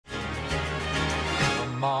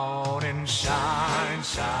morning shine,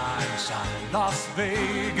 shine, shine. Las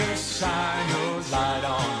Vegas, shine your light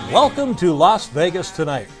on me. Welcome to Las Vegas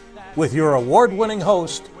Tonight with your award-winning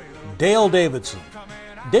host, Dale Davidson.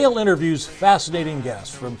 Dale interviews fascinating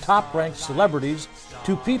guests from top-ranked celebrities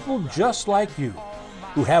to people just like you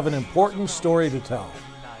who have an important story to tell.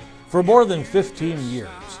 For more than 15 years,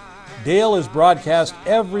 Dale has broadcast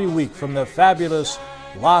every week from the fabulous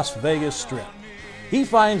Las Vegas Strip. He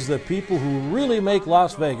finds the people who really make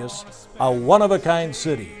Las Vegas a one-of-a-kind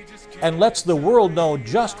city and lets the world know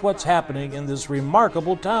just what's happening in this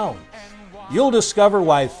remarkable town. You'll discover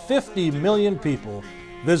why 50 million people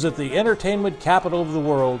visit the entertainment capital of the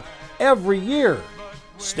world every year.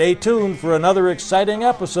 Stay tuned for another exciting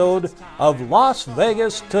episode of Las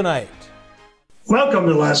Vegas Tonight. Welcome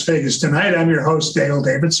to Las Vegas Tonight. I'm your host, Dale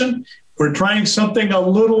Davidson. We're trying something a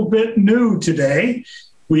little bit new today.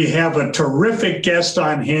 We have a terrific guest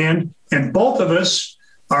on hand, and both of us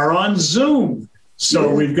are on Zoom. So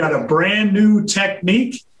we've got a brand new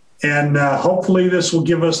technique, and hopefully this will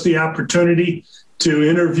give us the opportunity to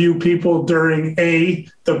interview people during A,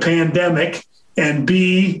 the pandemic, and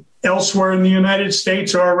B, elsewhere in the United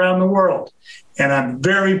States or around the world. And I'm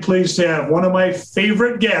very pleased to have one of my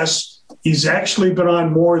favorite guests. He's actually been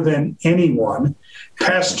on more than anyone,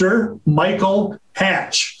 Pastor Michael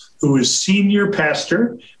Hatch, who is senior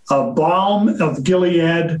pastor of Balm of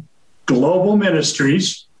Gilead Global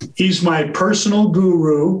Ministries. He's my personal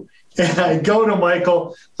guru, and I go to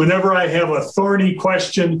Michael whenever I have a thorny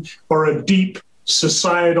question or a deep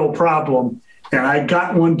societal problem, and I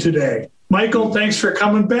got one today. Michael, thanks for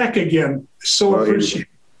coming back again. Appreciate it.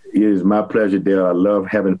 It is my pleasure, Dale. I love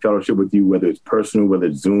having fellowship with you, whether it's personal, whether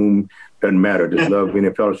it's Zoom, doesn't matter. Just love being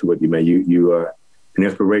in fellowship with you, man. You are an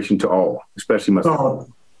inspiration to all, especially myself. Oh,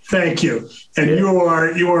 thank you. And you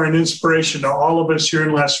are an inspiration to all of us here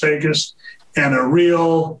in Las Vegas and a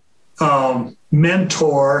real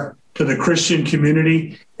mentor to the Christian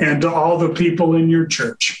community and to all the people in your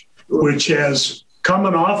church, which has come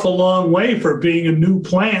an awful long way for being a new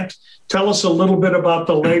plant. Tell us a little bit about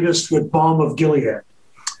the latest with Balm of Gilead.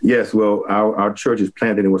 Yes, well, our church is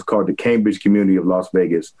planted in what's called the Cambridge community of Las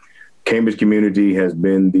Vegas. Cambridge community has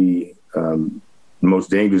been the most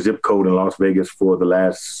dangerous zip code in Las Vegas for the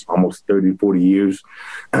last almost 30, 40 years.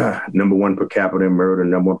 Number one per capita murder,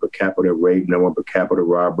 number one per capita rape, number one per capita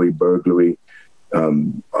robbery, burglary,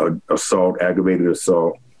 assault, aggravated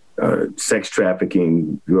assault, sex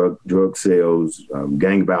trafficking, drug sales,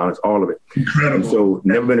 gang violence, all of it. Incredible. And so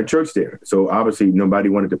never been a church there. So obviously nobody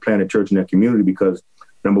wanted to plant a church in that community because,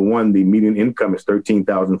 number one, the median income is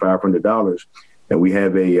 $13,500. And we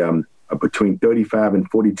have a between 35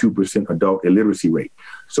 and 42% adult illiteracy rate.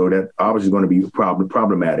 So that obviously is going to be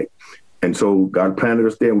problematic. And so God planted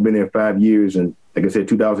us there. We've been there 5 years. And like I said,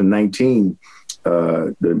 2019,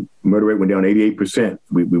 the murder rate went down 88%.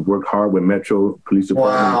 We worked hard with Metro Police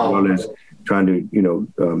Department as well as trying to,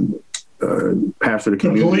 pastor the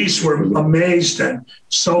community. The police were amazed and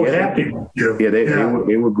so happy with you. Yeah,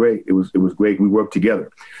 they were great. It was great. We worked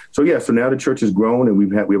together. So so now the church has grown and we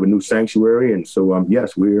have a new sanctuary. And so,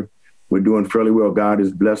 yes, we're doing fairly well. God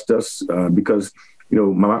has blessed us because,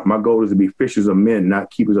 my goal is to be fishers of men,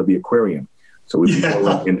 not keepers of the aquarium. So we go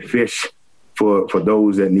out and fish for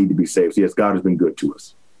those that need to be saved. So yes, God has been good to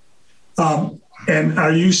us. And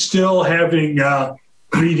are you still having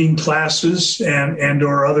reading classes and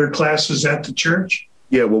or other classes at the church?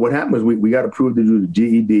 Yeah, well, what happened was we got approved to do the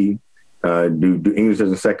GED, do English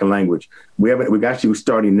as a second language. We're actually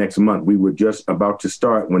starting next month. We were just about to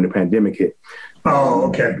start when the pandemic hit. Oh,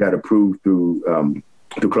 okay. Got approved through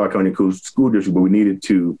Clark County School District, but we needed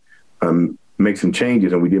to make some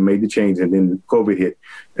changes, and we did make the change, and then COVID hit.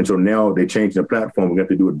 And so now they changed the platform. We got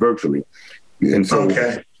to do it virtually. And so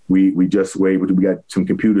we just were able to, we got some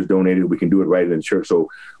computers donated. We can do it right in the church. So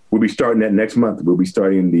we'll be starting that next month. We'll be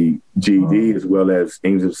starting the GED as well as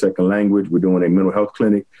English as a second language. We're doing a mental health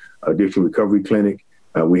clinic, addiction recovery clinic.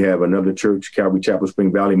 We have another church, Calvary Chapel,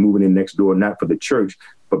 Spring Valley, moving in next door, not for the church,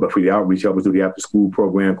 but for the outreach, help us do the after school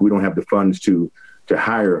program. We don't have the funds to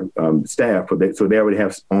hire staff for that. So they already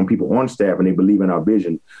have people on staff and they believe in our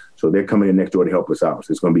vision. So they're coming in next door to help us out.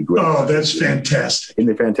 So it's going to be great. Oh, that's fantastic.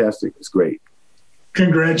 Isn't it fantastic? It's great.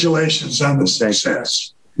 Congratulations on the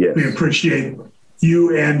success. Yes. We appreciate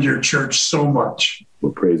you and your church so much.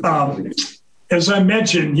 Well, praise God. As I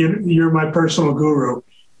mentioned, you're my personal guru.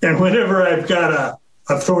 And whenever I've got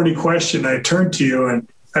a thorny question, I turn to you, and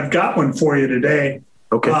I've got one for you today.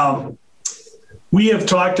 Okay. We have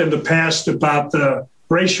talked in the past about the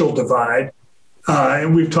racial divide,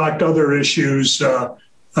 and we've talked other issues, the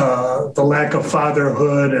lack of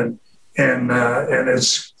fatherhood and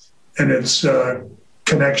its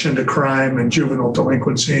connection to crime and juvenile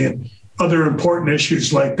delinquency and other important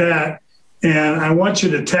issues like that. And I want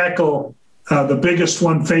you to tackle the biggest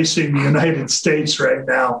one facing the United States right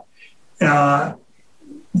now, the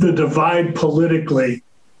divide politically,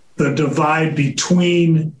 the divide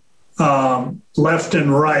between left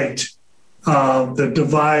and right, the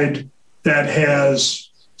divide that has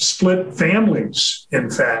split families, in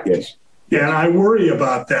fact. Yes. And I worry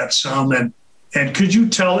about that some. And could you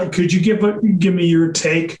give me your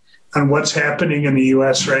take on what's happening in the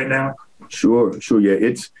U.S. right now? Sure. Yeah,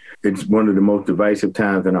 it's one of the most divisive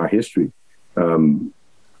times in our history.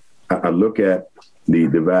 I look at the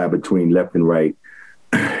divide between left and right,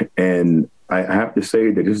 and I have to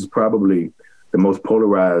say that this is probably the most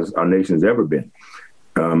polarized our nation has ever been.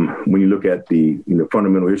 When you look at the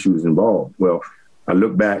fundamental issues involved, well, I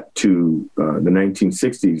look back to the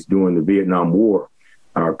 1960s during the Vietnam War.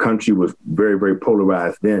 Our country was very, very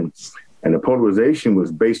polarized then, and the polarization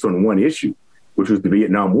was based on one issue, which was the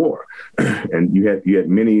Vietnam War. And you had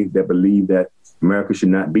many that believed that America should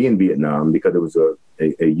not be in Vietnam because it was a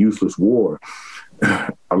useless war,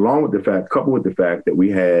 coupled with the fact that we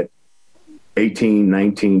had 18,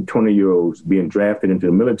 19, 20-year-olds being drafted into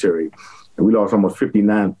the military, and we lost almost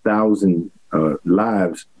 59,000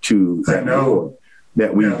 lives to that war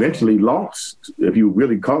that we eventually lost. If you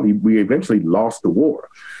really call it, we eventually lost the war.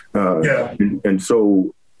 And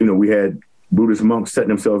so, we had Buddhist monks setting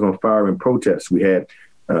themselves on fire in protest. We had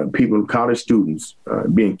people, college students,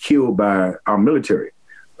 being killed by our military.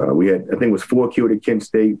 We had, I think it was 4 killed at Kent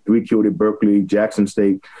State, 3 killed at Berkeley, Jackson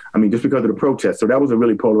State. I mean, just because of the protests. So that was a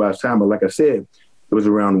really polarized time. But like I said, it was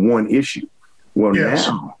around one issue. Well,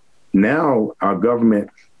 now our government,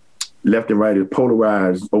 left and right, is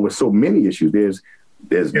polarized over so many issues. There's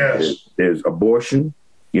abortion.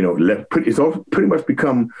 It's all pretty much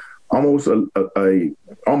become almost a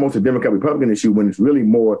Democrat Republican issue when it's really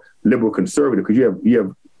more liberal conservative, because you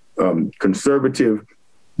have conservative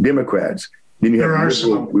Democrats, then you have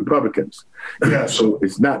liberal Republicans. So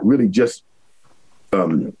it's not really just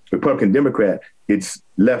Republican Democrat, it's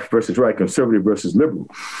left versus right, conservative versus liberal.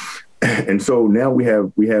 And so now we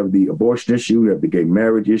have the abortion issue, we have the gay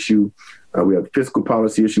marriage issue, we have the fiscal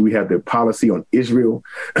policy issue, we have the policy on Israel,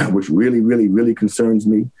 which really, really, really concerns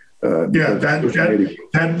me.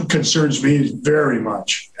 That concerns me very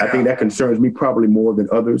much. I think that concerns me probably more than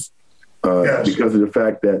others, because of the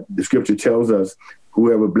fact that the scripture tells us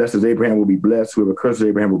whoever blesses Abraham will be blessed, whoever curses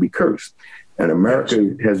Abraham will be cursed. And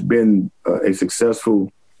America has been a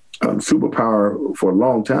successful superpower for a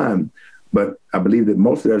long time, but I believe that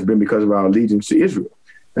most of that has been because of our allegiance to Israel.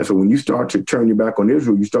 And so when you start to turn your back on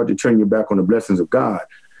Israel, you start to turn your back on the blessings of God.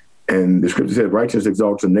 And the scripture says, righteousness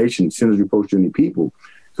exalts a nation, sinners reproach any people.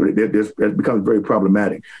 So that becomes very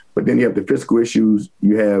problematic. But then you have the fiscal issues.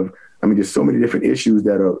 You have, there's so many different issues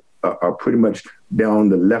that are pretty much down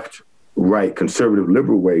the left, right, conservative,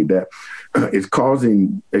 liberal way that is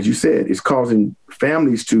causing, as you said, it's causing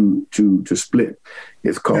families to split.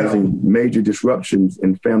 It's causing major disruptions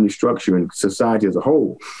in family structure and society as a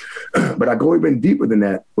whole. But I go even deeper than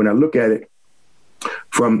that when I look at it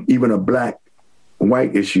from even a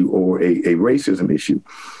black-white issue or a racism issue.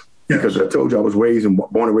 Because I told you I was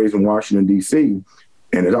born and raised in Washington, D.C.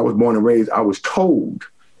 And as I was born and raised, I was told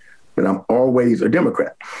that I'm always a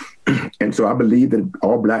Democrat. And so I believed that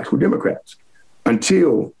all blacks were Democrats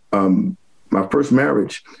until my first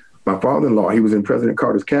marriage. My father-in-law, he was in President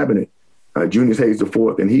Carter's cabinet, Junius Hayes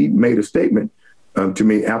IV, and he made a statement to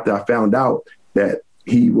me after I found out that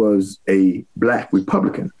he was a black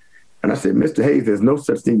Republican. And I said, Mr. Hayes, there's no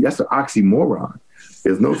such thing. That's an oxymoron.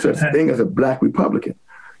 There's no such thing as a black Republican.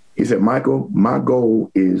 He said, Michael, my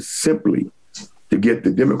goal is simply to get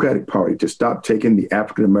the Democratic Party to stop taking the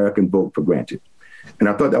African-American vote for granted. And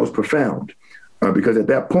I thought that was profound because at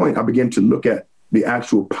that point, I began to look at the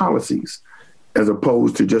actual policies as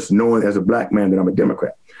opposed to just knowing as a black man that I'm a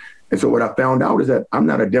Democrat. And so what I found out is that I'm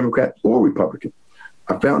not a Democrat or Republican.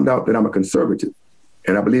 I found out that I'm a conservative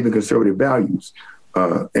and I believe in conservative values.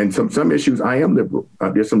 And some issues I am liberal.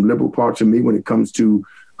 There's some liberal parts of me when it comes to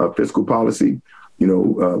fiscal policy.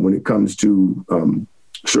 When it comes to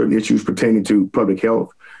certain issues pertaining to public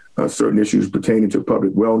health, certain issues pertaining to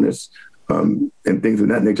public wellness, and things of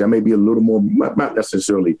that nature. I may be a little more, not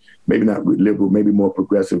necessarily, maybe not liberal, maybe more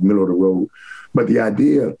progressive, middle of the road. But the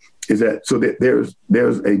idea is that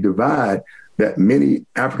there's a divide that many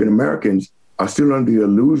African Americans are still under the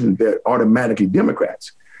illusion they're automatically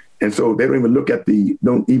Democrats, and so they don't even look at the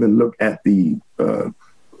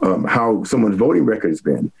how someone's voting record has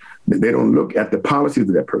been. They don't look at the policies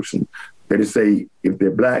of that person. They just say, if they're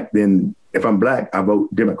black, then if I'm black, I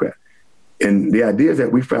vote Democrat. And the idea is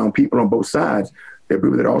that we found people on both sides There are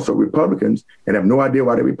people that are also Republicans and have no idea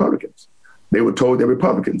why they're Republicans. They were told they're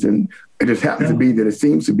Republicans. And it just happens to be that it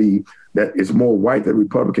seems to be that it's more white than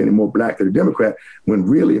Republican and more black than a Democrat, when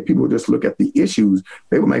really if people just look at the issues,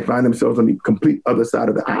 they might find themselves on the complete other side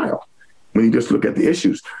of the aisle when you just look at the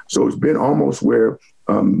issues. So it's been almost where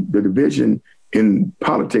the division in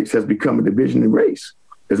politics has become a division in race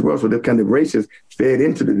as well. So that kind of race has fed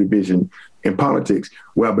into the division in politics,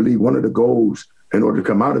 where I believe one of the goals in order to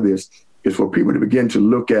come out of this is for people to begin to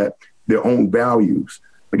look at their own values,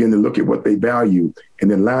 begin to look at what they value,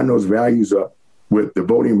 and then line those values up with the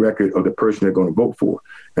voting record of the person they're going to vote for.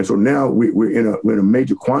 And so now we're in a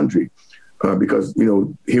major quandary because,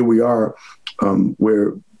 here we are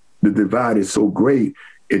where the divide is so great.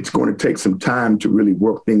 It's going to take some time to really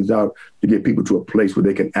work things out to get people to a place where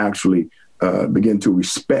they can actually begin to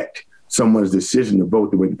respect someone's decision to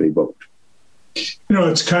vote the way that they vote.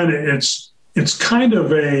 It's kind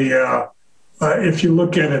of a if you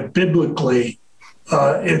look at it biblically,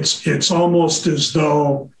 it's almost as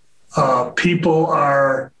though people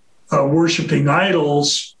are worshiping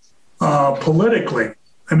idols politically.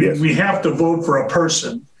 I mean, we have to vote for a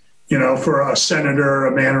person, for a senator,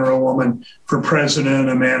 a man or a woman, for president,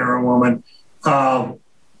 a man or a woman.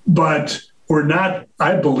 But we're not,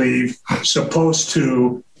 I believe, supposed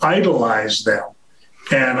to idolize them.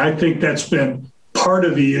 And I think that's been part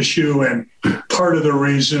of the issue and part of the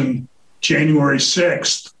reason January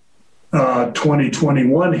 6th,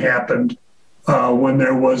 2021 happened when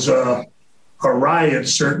there was a riot,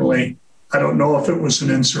 certainly. I don't know if it was an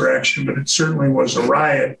insurrection, but it certainly was a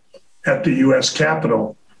riot at the U.S.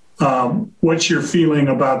 Capitol. What's your feeling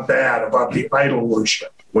about that, about the idol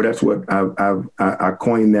worship? Well, that's what I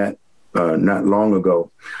coined that not long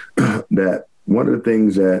ago, that one of the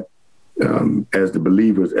things that as the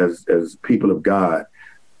believers, as people of God,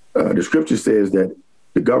 the scripture says that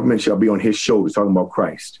the government shall be on his shoulders, talking about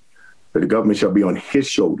Christ, that the government shall be on his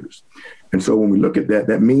shoulders. And so when we look at that,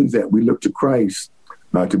 that means that we look to Christ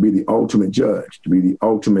to be the ultimate judge, to be the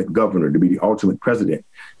ultimate governor, to be the ultimate president,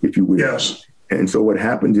 if you will. Yes. And so what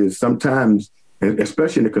happens is sometimes,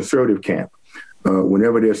 especially in the conservative camp,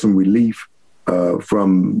 whenever there's some relief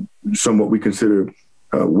from some what we consider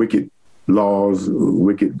wicked laws,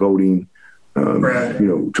 wicked voting, right.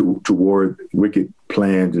 Toward wicked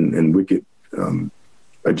plans and wicked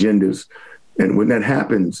agendas. And when that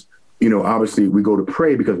happens, obviously we go to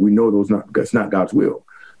pray because we know that's not God's will.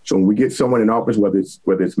 So when we get someone in office, whether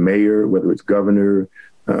it's mayor, whether it's governor,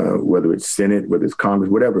 whether it's Senate, whether it's Congress,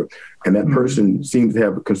 whatever, and that person seems to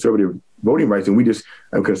have conservative voting rights and we just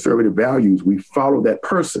have conservative values, we follow that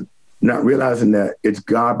person, not realizing that it's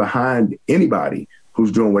God behind anybody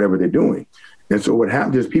who's doing whatever they're doing. And so what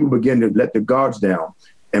happens is people begin to let the guards down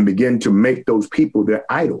and begin to make those people their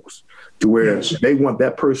idols, to where they want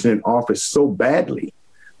that person in office so badly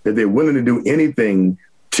that they're willing to do anything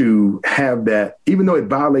to have that, even though it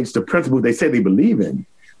violates the principles they say they believe in.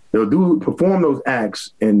 They'll perform those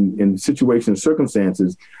acts in situations,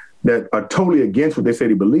 circumstances that are totally against what they say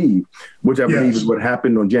they believe, which I believe is what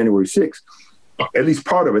happened on January 6th. At least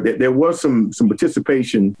part of it. There was some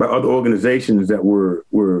participation by other organizations that were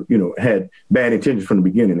had bad intentions from the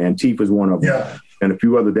beginning. Antifa is one of them, and a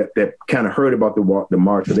few other that kind of heard about the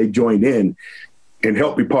march, so they joined in and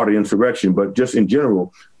helped be part of the insurrection. But just in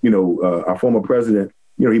general, our former president,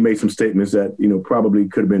 he made some statements that probably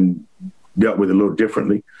could have been dealt with a little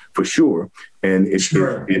differently, for sure. And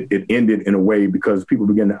it ended in a way because people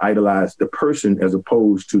began to idolize the person as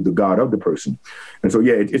opposed to the God of the person. And so,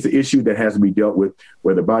 it's an issue that has to be dealt with,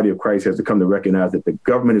 where the body of Christ has to come to recognize that the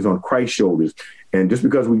government is on Christ's shoulders. And just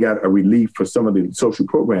because we got a relief for some of the social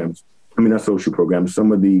programs,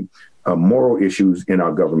 some of the moral issues in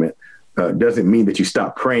our government, doesn't mean that you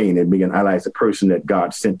stop praying and begin to idolize the person that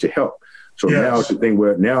God sent to help. So now it's the thing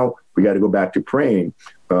where now we got to go back to praying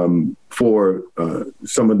for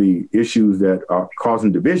some of the issues that are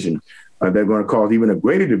causing division. They're going to cause even a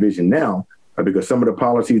greater division now because some of the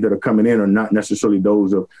policies that are coming in are not necessarily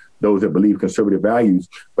those that believe conservative values.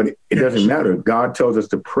 But it doesn't matter. God tells us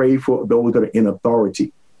to pray for those that are in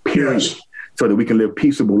authority, period, so that we can live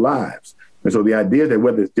peaceable lives. And so the idea is that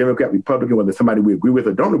whether it's Democrat, Republican, whether it's somebody we agree with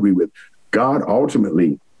or don't agree with, God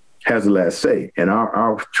ultimately has the last say. And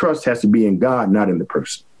our trust has to be in God, not in the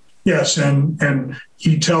person. Yes, and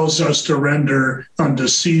he tells us to render unto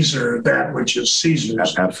Caesar that which is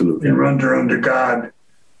Caesar's. Absolutely. And render unto God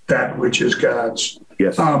that which is God's.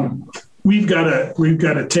 Yes. We've got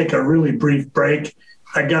to take a really brief break.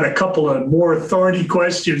 I got a couple of more authority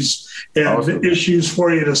questions and issues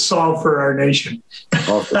for you to solve for our nation.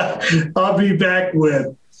 Awesome. I'll be back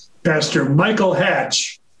with Pastor Michael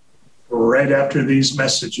Hatch right after these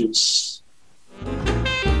messages.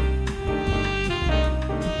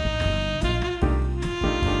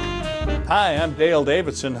 Hi, I'm Dale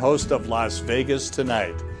Davidson, host of Las Vegas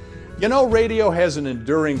Tonight. You know, radio has an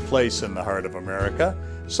enduring place in the heart of America.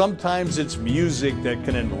 Sometimes it's music that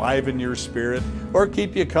can enliven your spirit or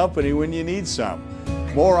keep you company when you need some.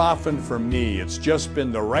 More often for me, it's just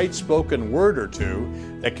been the right spoken word or two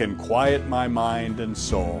that can quiet my mind and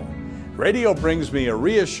soul. Radio brings me a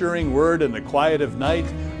reassuring word in the quiet of night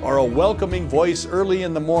or a welcoming voice early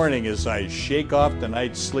in the morning as I shake off the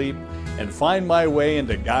night's sleep and find my way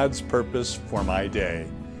into God's purpose for my day.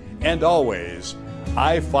 And always,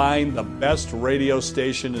 I find the best radio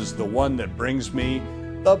station is the one that brings me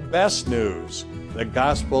the best news, the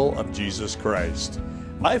gospel of Jesus Christ.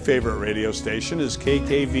 My favorite radio station is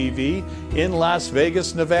KKVV in Las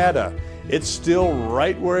Vegas, Nevada. It's still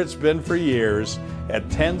right where it's been for years at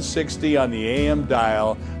 1060 on the AM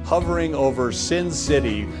dial, hovering over Sin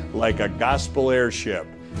City like a gospel airship,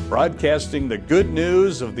 broadcasting the good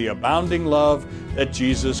news of the abounding love that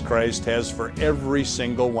Jesus Christ has for every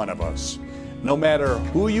single one of us. No matter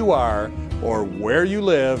who you are or where you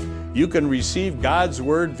live, you can receive God's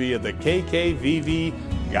Word via the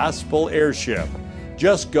KKVV Gospel Airship.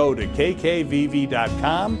 Just go to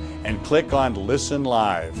kkvv.com and click on Listen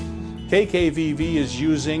Live. KKVV is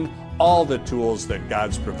using all the tools that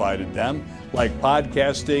God's provided them, like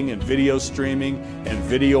podcasting and video streaming and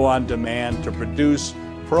video on demand, to produce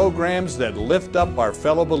programs that lift up our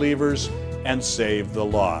fellow believers and save the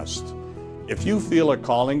lost. If you feel a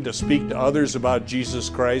calling to speak to others about Jesus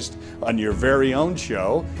Christ on your very own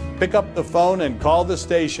show, pick up the phone and call the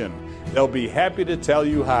station. They'll be happy to tell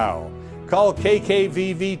you how. Call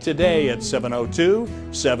KKVV today at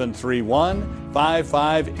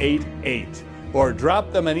 702-731-5588 or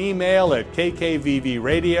drop them an email at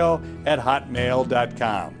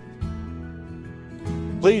kkvvradio@hotmail.com.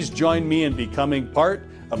 Please join me in becoming part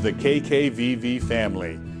of the KKVV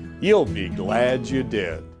family. You'll be glad you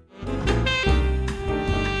did.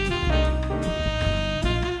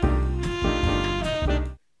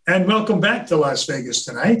 And welcome back to Las Vegas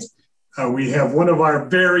Tonight. We have one of our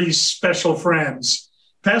very special friends,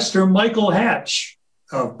 Pastor Michael Hatch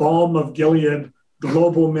of Balm of Gilead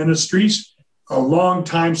Global Ministries, a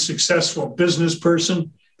longtime successful business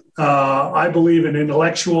person, I believe an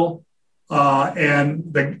intellectual,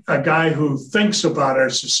 and a guy who thinks about our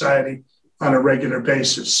society on a regular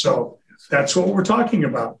basis. So that's what we're talking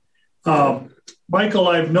about. Michael,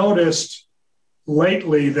 I've noticed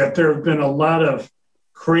lately that there have been a lot of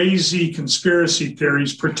crazy conspiracy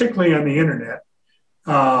theories, particularly on the internet,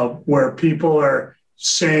 where people are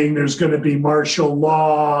saying there's going to be martial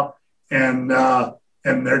law and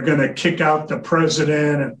they're going to kick out the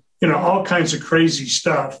president and, all kinds of crazy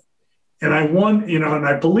stuff. And I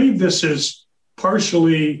believe this is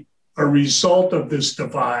partially a result of this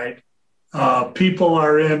divide. People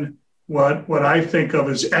are in what I think of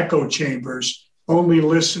as echo chambers, only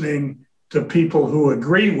listening to people who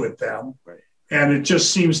agree with them. Right. And it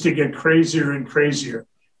just seems to get crazier and crazier.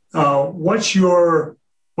 What's your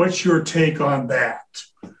take on that?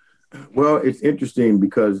 Well, it's interesting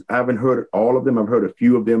because I haven't heard all of them. I've heard a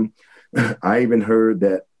few of them. I even heard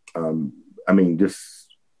that,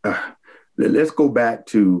 let's go back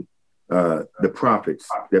to the prophets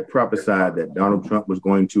that prophesied that Donald Trump was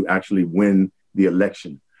going to actually win the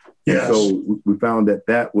election. Yes. And so we found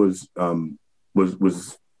that was some of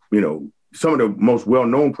the most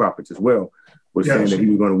well-known prophets as well was saying that he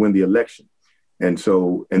was going to win the election. And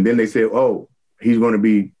then they said, oh, he's going to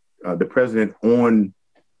be the president on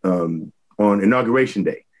Inauguration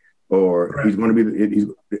Day, or he's going to be,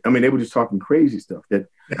 they were just talking crazy stuff that's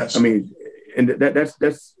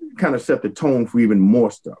kind of set the tone for even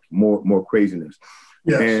more stuff, more craziness.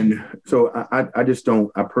 Yes. And so I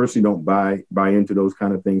personally don't buy into those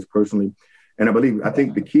kind of things personally. And I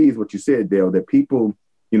think the key is what you said, Dale, that people,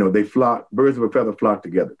 birds of a feather flock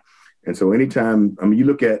together. And so anytime, you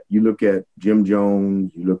look at Jim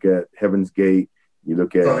Jones, you look at Heaven's Gate, you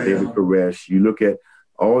look at David Koresh, you look at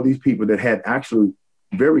all these people that had actually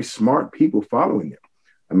very smart people following them.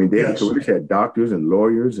 David Koresh had doctors and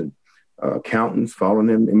lawyers and accountants following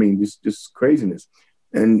them. Just craziness.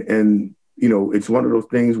 And it's one of those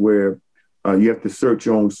things where you have to search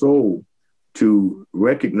your own soul to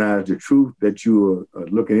recognize the truth that you are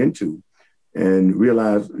looking into and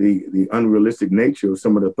realize the unrealistic nature of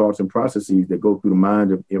some of the thoughts and processes that go through the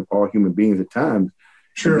minds of all human beings at times.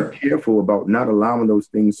 Sure. Be careful about not allowing those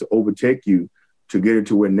things to overtake you to get it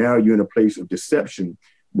to where now you're in a place of deception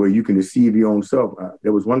where you can deceive your own self.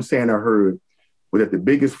 There was one saying I heard was that the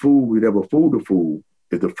biggest fool we'd ever fooled a fool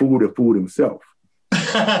is the fool that fooled himself.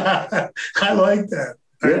 I like that.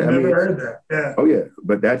 I've never heard that. Yeah. Oh, yeah.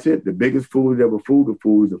 But that's it. The biggest fool that ever fooled a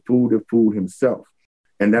fool is the fool that fooled himself.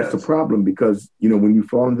 And that's the problem, because, when you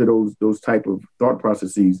fall into those type of thought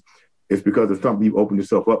processes, it's because it's something you've opened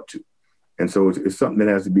yourself up to. And so it's something that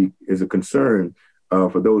has to be, is a concern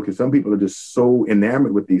for those, because some people are just so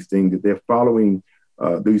enamored with these things that they're following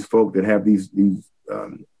these folk that have these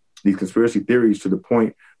conspiracy theories to the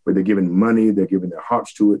point where they're giving money, they're giving their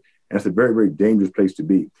hearts to it. And it's a very, very dangerous place to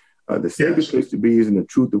be. The safest place to be is in the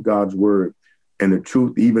truth of God's word and the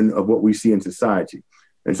truth even of what we see in society.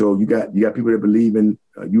 And so you got people that believe in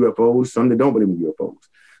UFOs, some that don't believe in UFOs.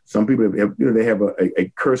 Some people have, they have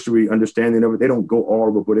a cursory understanding of it. They don't go all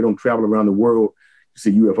over, but they don't travel around the world to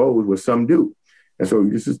see UFOs, where some do. And so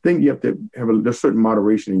this is a thing, you have to have a certain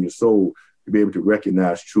moderation in your soul to be able to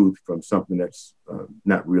recognize truth from something that's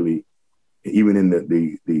not really even in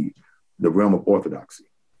the realm of orthodoxy.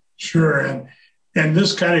 Sure. And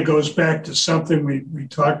this kind of goes back to something we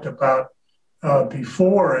talked about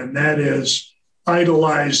before, and that is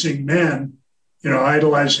idolizing men,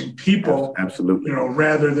 idolizing people, absolutely,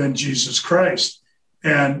 rather than Jesus Christ.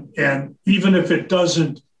 And even if it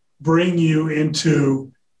doesn't bring you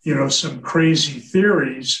into, some crazy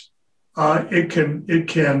theories, it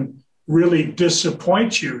can really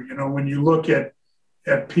disappoint you. When you look at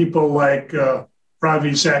people like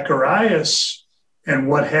Ravi Zacharias and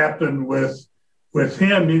what happened with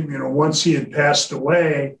him, once he had passed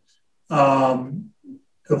away,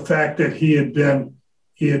 the fact that he had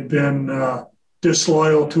been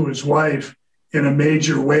disloyal to his wife in a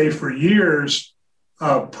major way for years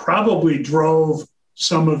probably drove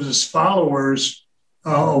some of his followers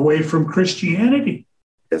away from Christianity.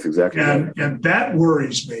 That's exactly right. And that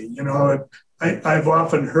worries me. I've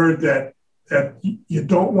often heard that you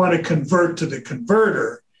don't want to convert to the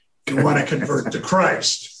converter. You want to convert to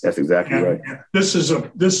Christ. That's exactly right. This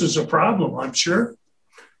is a problem, I'm sure.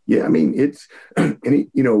 Yeah, I mean, it's,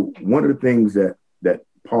 one of the things that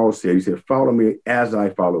Paul said, he said, follow me as I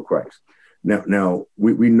follow Christ. Now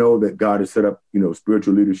we know that God has set up,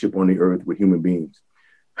 spiritual leadership on the earth with human beings.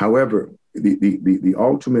 However, the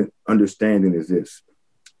ultimate understanding is this: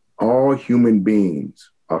 all human beings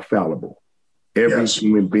are fallible. Every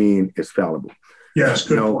human being is fallible. Yes,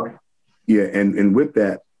 good point. Yeah, and with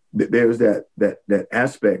that, there's that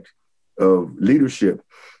aspect of leadership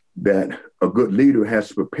that a good leader has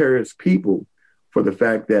to prepare his people for the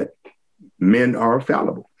fact that men are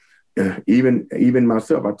fallible. Even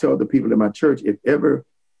myself, I tell the people in my church, if ever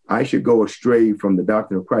I should go astray from the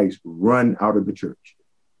doctrine of Christ, run out of the church.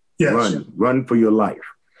 Yes. Run for your life.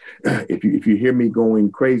 If you hear me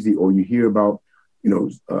going crazy, or you hear about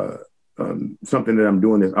something that I'm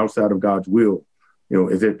doing that's outside of God's will,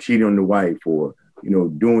 is it cheating on the wife, or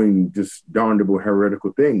doing just darnable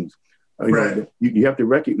heretical things? Right. You have to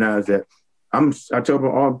recognize that I tell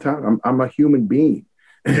them all the time, I'm a human being.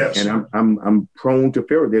 Yes. And I'm prone to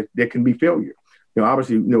failure. There can be failure.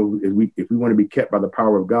 Obviously, if we want to be kept by the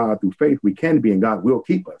power of God through faith, we can be, and God will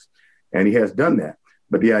keep us. And he has done that.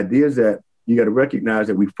 But the idea is that you got to recognize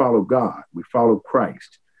that we follow God, we follow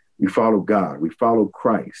Christ, we follow God, we follow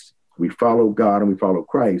Christ, we follow God, and we follow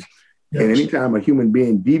Christ. Yes. And anytime a human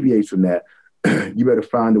being deviates from that, you better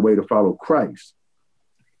find a way to follow Christ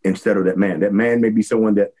instead of that man. That man may be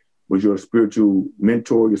someone that was your spiritual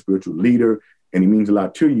mentor, your spiritual leader, and he means a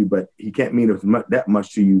lot to you, but he can't mean that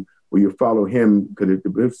much to you where you follow him,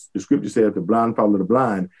 because the scripture says the blind follow the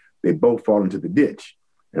blind, they both fall into the ditch.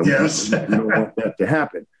 And we don't want that to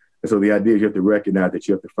happen. And so the idea is you have to recognize that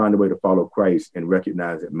you have to find a way to follow Christ and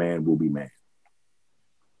recognize that man will be man.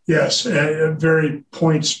 Yes, very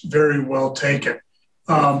well taken.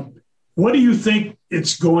 What do you think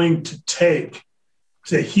it's going to take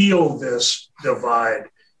to heal this divide,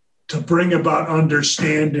 to bring about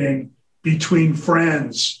understanding between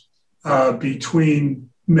friends, between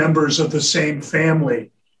members of the same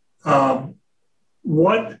family?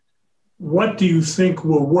 What do you think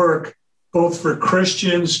will work both for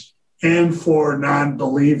Christians and for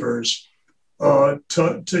non-believers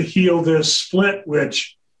to heal this split,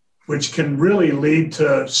 which can really lead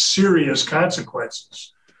to serious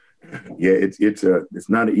consequences? Yeah, it's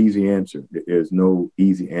not an easy answer. There's no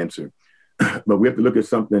easy answer, but we have to look at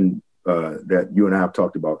something that you and I have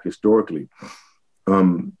talked about historically.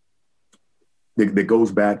 That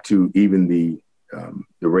goes back to even the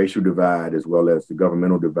racial divide as well as the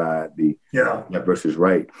governmental divide, the left versus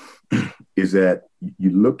right, is that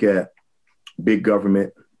you look at big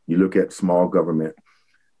government, you look at small government,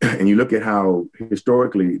 and you look at how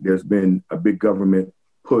historically there's been a big government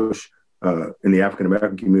push in the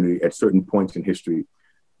African-American community at certain points in history.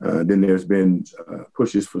 Then there's been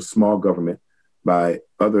pushes for small government by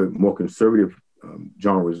other more conservative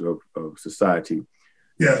genres of society,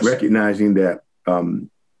 recognizing that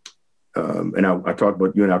and I talked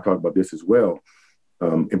about, you and I talked about this as well,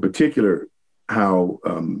 in particular, how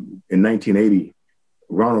in 1980,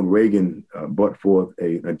 Ronald Reagan brought forth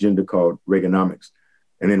an agenda called Reaganomics.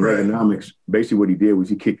 And in Reaganomics, basically what he did was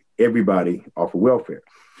he kicked everybody off of welfare.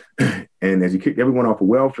 And as he kicked everyone off of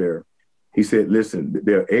welfare, he said, listen,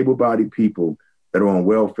 there are able-bodied people that are on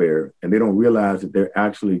welfare, and they don't realize that they're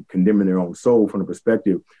actually condemning their own soul from the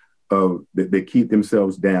perspective of that they keep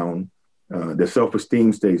themselves down. Their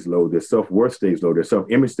self-esteem stays low, their self-worth stays low, their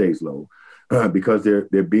self-image stays low, because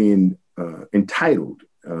they're being entitled.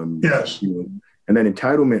 Yes. You know, and that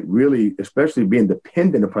entitlement really, especially being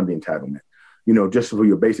dependent upon the entitlement, you know, just for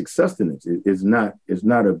your basic sustenance is not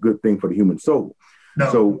a good thing for the human soul.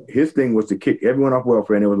 No. So his thing was to kick everyone off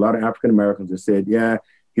welfare. And there was a lot of African Americans that said, yeah,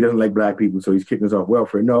 he doesn't like black people, so he's kicking us off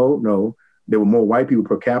welfare. No, there were more white people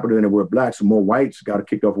per capita than there were blacks, so more whites got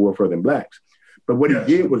kicked off welfare than blacks. But what he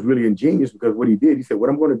did was really ingenious, because what he did, he said, what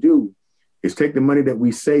I'm going to do is take the money that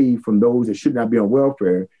we save from those that should not be on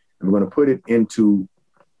welfare, and we're going to put it into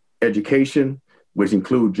education, which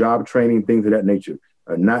include job training, things of that nature,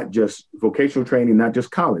 not just vocational training, not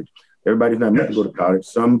just college. Everybody's not meant to go to college.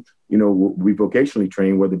 Some, you know, will be vocationally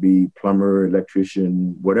trained, whether it be plumber,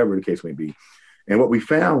 electrician, whatever the case may be. And what we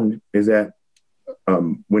found is that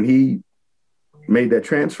when he made that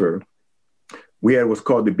transfer, we had what's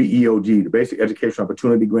called the BEOG, the Basic Education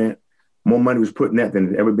Opportunity Grant. More money was put in that than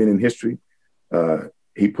had ever been in history.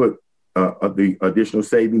 He put the additional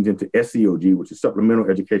savings into SEOG, which is Supplemental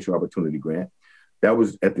Educational Opportunity Grant. That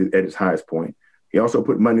was at its highest point. He also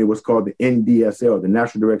put money in what's called the NDSL, the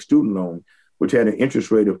National Direct Student Loan, which had an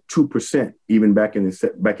interest rate of 2% even back in the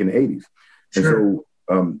 80s. Sure.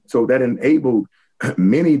 And so that enabled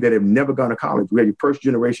many that have never gone to college. We had your first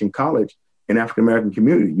generation college in African-American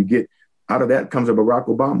community. You get out of that comes a Barack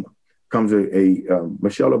Obama, comes a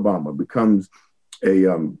Michelle Obama, becomes a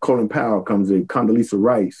Colin Powell, comes a Condoleezza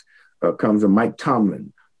Rice, comes a Mike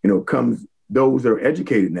Tomlin, you know, comes those that are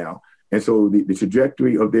educated now. And so the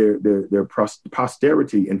trajectory of their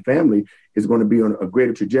posterity and family is going to be on a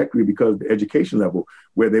greater trajectory because of the education level,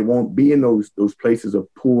 where they won't be in those places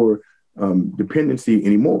of poor dependency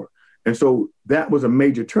anymore. And so that was a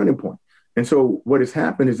major turning point. And so what has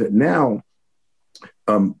happened is that now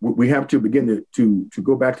we have to begin to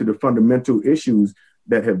go back to the fundamental issues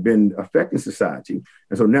that have been affecting society.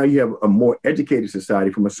 And so now you have a more educated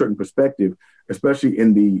society from a certain perspective, especially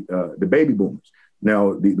in the baby boomers.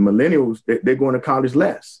 Now, the millennials, they're going to college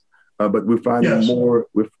less, but we're finding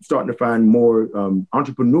we're starting to find more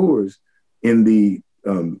entrepreneurs in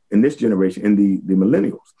this generation, in the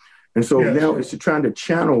millennials. And so now it's trying to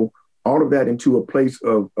channel all of that into a place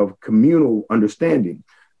of communal understanding,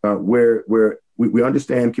 where we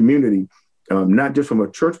understand community, not just from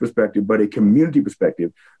a church perspective, but a community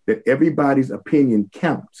perspective, that everybody's opinion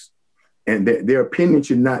counts and that their opinion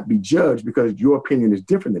should not be judged because your opinion is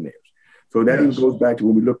different than theirs. So that even goes back to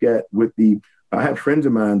when we look at I have friends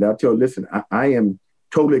of mine that I tell, listen, I am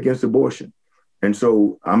totally against abortion. And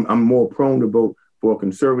so I'm more prone to vote for a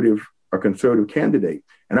conservative candidate.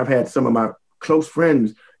 And I've had some of my close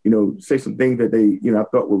friends, you know, say some things that they, you know, I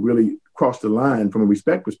thought were really cross the line from a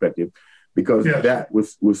respect perspective, because that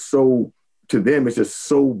was so, to them, it's just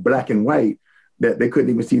so black and white that they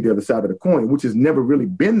couldn't even see the other side of the coin, which has never really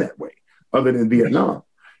been that way other than Vietnam.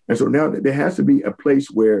 And so now there has to be a place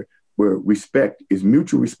where respect is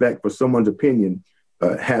mutual respect for someone's opinion,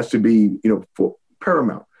 has to be, you know, for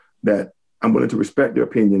paramount, that I'm willing to respect their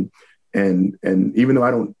opinion. And even though I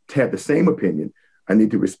don't have the same opinion, I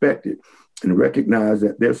need to respect it and recognize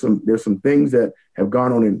that there's some things that have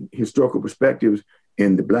gone on in historical perspectives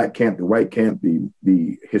in the Black camp, the white camp,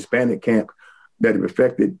 the Hispanic camp, that have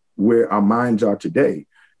affected where our minds are today.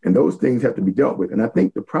 And those things have to be dealt with. And I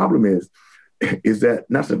think the problem is that,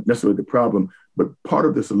 not necessarily the problem, but part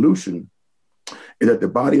of the solution is that the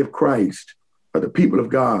body of Christ, or the people of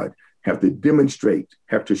God, have to demonstrate,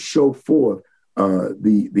 have to show forth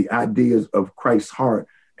the ideas of Christ's heart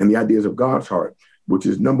and the ideas of God's heart, which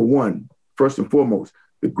is number one, first and foremost,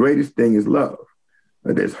 the greatest thing is love.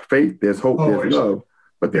 There's faith, there's hope, there's love,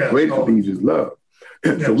 but the greatest of these is love.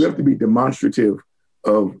 So we have to be demonstrative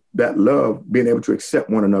of that love, being able to accept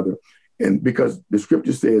one another. And because the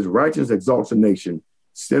scripture says righteousness exalts a nation,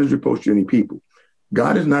 sinners reproach any people.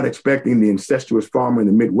 God is not expecting the incestuous farmer in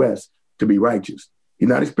the Midwest to be righteous. He's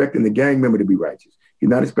not expecting the gang member to be righteous. He's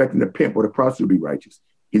not expecting the pimp or the prostitute to be righteous.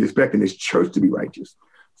 He's expecting his church to be righteous.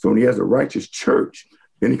 So when he has a righteous church,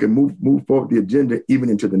 then he can move forward the agenda even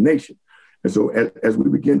into the nation. And so as we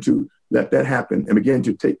begin to let that happen and begin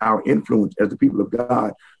to take our influence as the people of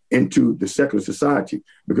God into the secular society,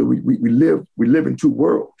 because we live in two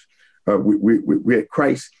worlds. We had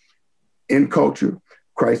Christ in culture,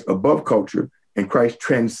 Christ above culture, and Christ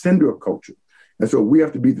transcender of culture. And so we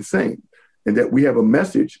have to be the same, and that we have a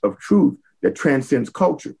message of truth that transcends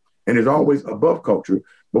culture and is always above culture,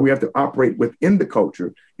 but we have to operate within the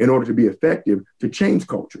culture in order to be effective to change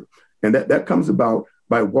culture. And that comes about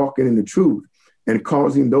by walking in the truth and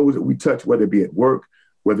causing those that we touch, whether it be at work,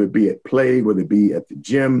 whether it be at play, whether it be at the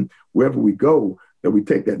gym, wherever we go, that we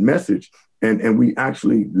take that message and we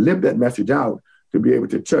actually live that message out to be able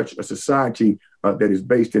to touch a society that is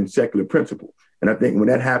based in secular principle. And I think when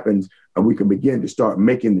that happens, we can begin to start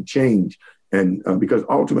making the change. And because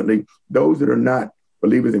ultimately, those that are not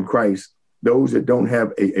believers in Christ, those that don't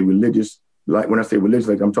have a religious, like when I say religious,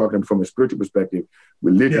 like I'm talking from a spiritual perspective,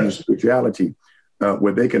 religion and spirituality,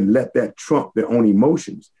 where they can let that trump their own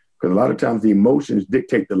emotions. Because a lot of times the emotions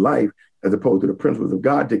dictate the life as opposed to the principles of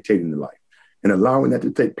God dictating the life. And allowing that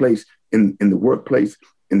to take place in the workplace,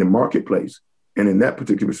 in the marketplace. And in that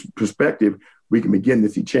particular perspective, we can begin to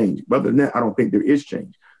see change. But other than that, I don't think there is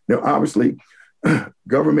change. Now, obviously,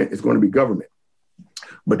 government is going to be government.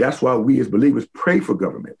 But that's why we as believers pray for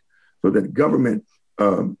government, so that government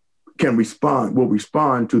will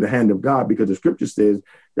respond to the hand of God, because the scripture says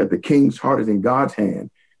that the king's heart is in God's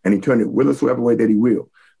hand, and he turned it whithersoever way that he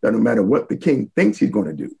will. That no matter what the king thinks he's going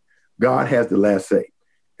to do, God has the last say.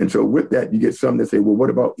 And so with that, you get some that say, well, what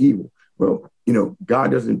about evil? Well,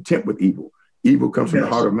 God doesn't tempt with evil. Evil comes from the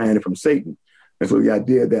heart of man and from Satan. And so the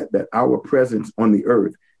idea that our presence on the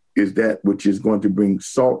earth is that which is going to bring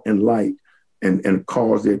salt and light and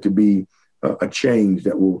cause there to be a change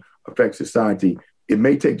that will affect society. It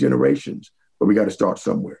may take generations, but we got to start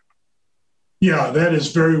somewhere. Yeah, that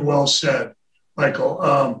is very well said,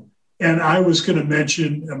 Michael. And I was going to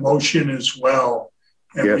mention emotion as well.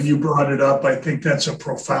 And when you brought it up, I think that's a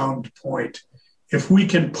profound point. If we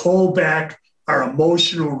can pull back our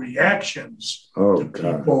emotional reactions to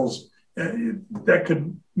people's, that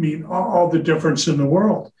could mean all the difference in the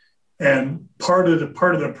world. And part of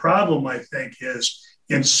the problem, I think, is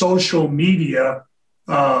in social media,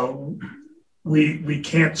 we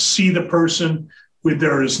can't see the person.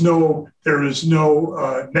 There is no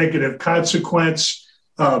negative consequence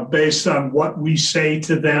based on what we say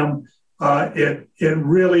to them. It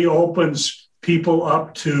really opens people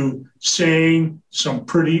up to saying some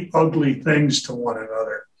pretty ugly things to one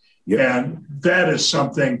another. Yep. And that is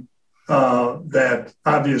something that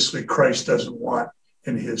obviously Christ doesn't want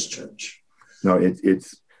in his church. No,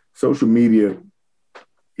 it's social media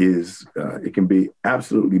is, it can be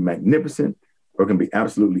absolutely magnificent or it can be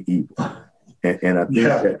absolutely evil. And I think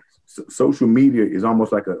that social media is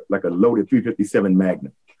almost like a loaded 357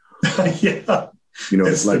 Magnum. Yeah.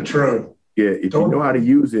 It's like, the truth. Yeah, if you know how to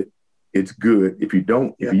use it, it's good. If you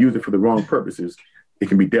don't, if you use it for the wrong purposes, it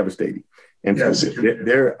can be devastating. And so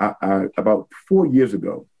there, about 4 years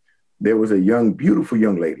ago, there was a beautiful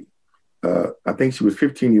young lady. I think she was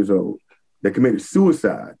 15 years old, that committed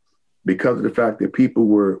suicide because of the fact that people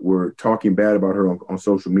were talking bad about her on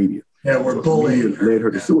social media. Yeah, we're bullying her. Led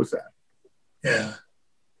her to suicide. Yeah.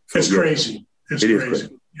 It's crazy. It's crazy.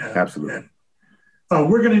 Yeah. Absolutely. Yeah.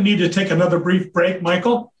 We're going to need to take another brief break,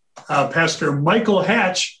 Michael. Pastor Michael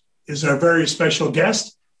Hatch is our very special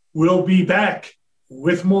guest. We'll be back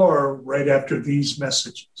with more right after these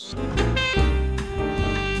messages.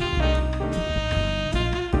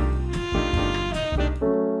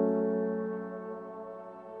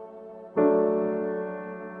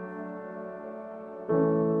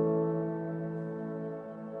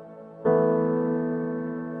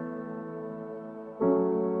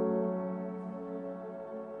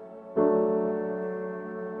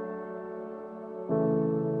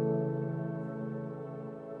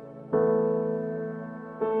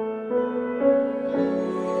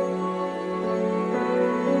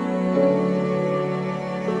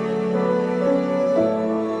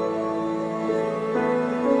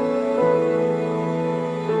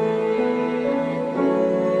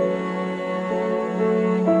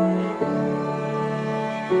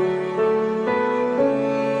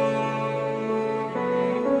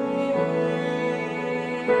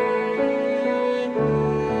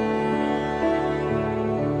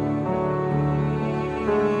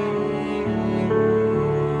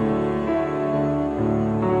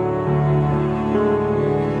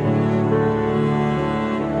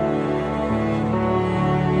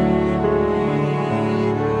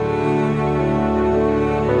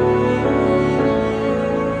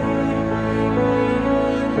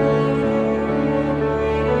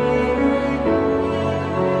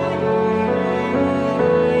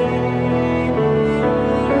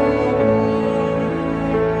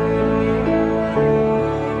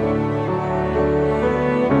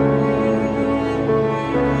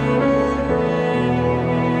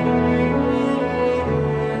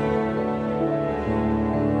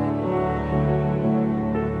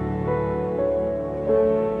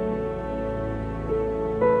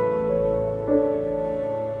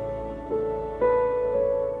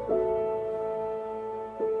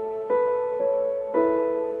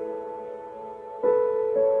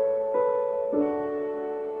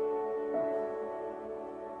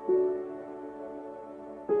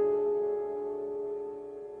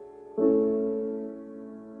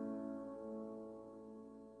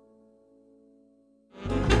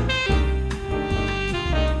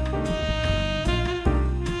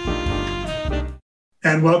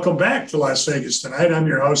 And welcome back to Las Vegas Tonight. I'm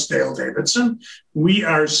your host, Dale Davidson. We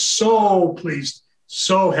are so pleased,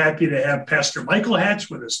 so happy to have Pastor Michael Hatch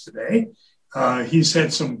with us today. He's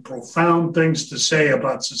had some profound things to say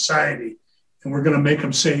about society, and we're going to make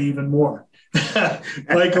him say even more.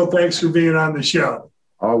 Michael, thanks for being on the show.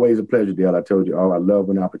 Always a pleasure, Dale. I told you, I love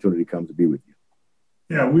when opportunity comes to be with you.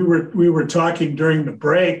 Yeah, we were talking during the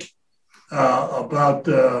break about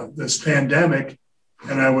this pandemic,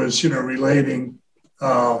 and I was, relating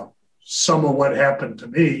some of what happened to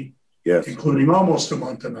me, yes, including almost a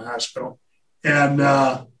month in the hospital,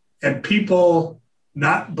 and people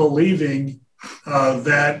not believing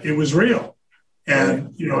that it was real.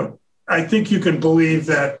 And, I think you can believe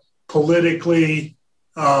that politically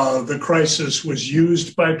the crisis was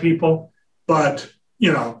used by people, but,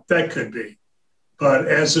 that could be. But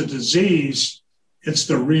as a disease, it's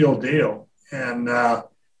the real deal. And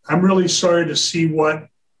I'm really sorry to see what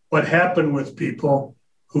happened with people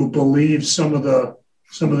who believe some of the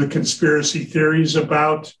conspiracy theories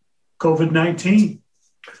about COVID-19.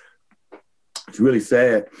 It's really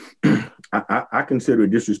sad. I consider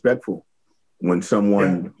it disrespectful when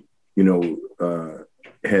someone,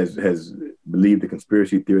 has believed a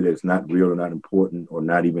conspiracy theory that's not real or not important or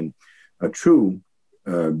not even true,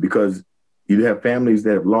 because you have families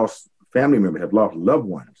that have lost family members, have lost loved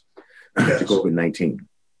ones to COVID-19,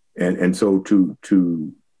 and so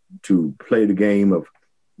to play the game of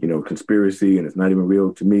conspiracy and it's not even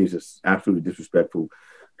real, to me is just absolutely disrespectful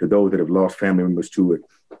to those that have lost family members to it.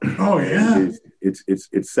 Oh yeah,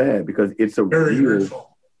 it's sad because it's a very real,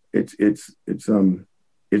 hurtful. It's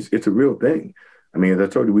a real thing. I mean, as I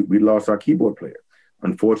told you, we lost our keyboard player.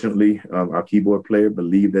 Unfortunately, our keyboard player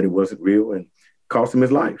believed that it wasn't real and cost him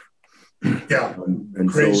his life. Yeah, and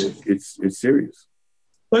crazy. So it's serious.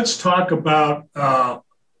 Let's talk about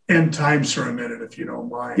end times for a minute, if you don't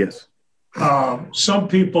mind. Yes. Some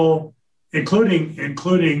people,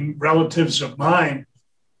 including relatives of mine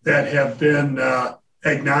that have been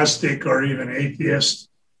agnostic or even atheist,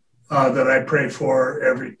 that I pray for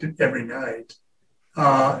every night,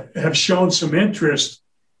 have shown some interest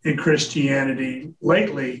in Christianity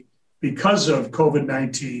lately because of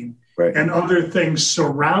COVID-19 right. and other things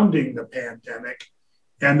surrounding the pandemic.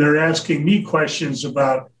 And they're asking me questions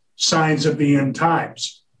about signs of the end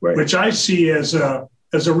times, right. which I see as a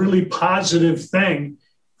really positive thing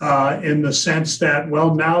in the sense that,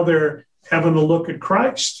 well, now they're having a look at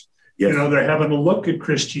Christ. Yes. They're having a look at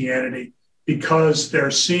Christianity because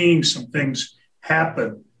they're seeing some things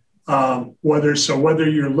happen. Whether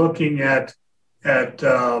you're looking at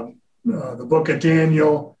the book of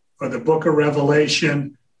Daniel or the book of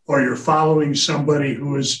Revelation, or you're following somebody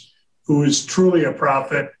who is truly a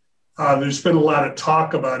prophet, there's been a lot of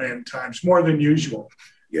talk about end times, more than usual.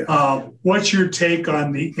 Yeah. What's your take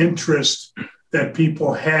on the interest that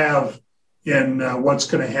people have in what's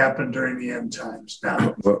going to happen during the end times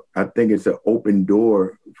now? Well, I think it's an open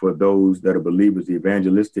door for those that are believers. The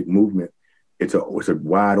evangelistic movement, it's a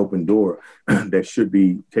wide open door that should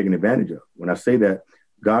be taken advantage of. When I say that,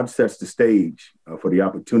 God sets the stage for the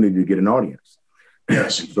opportunity to get an audience.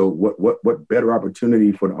 Yes. So what better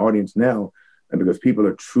opportunity for the audience now? And because people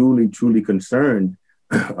are truly, truly concerned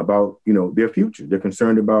about, their future. They're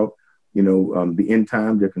concerned about, the end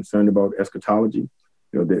time. They're concerned about eschatology.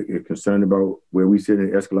 They're concerned about where we sit in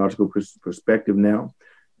an eschatological perspective now.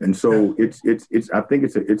 And so I think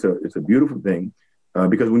it's a beautiful thing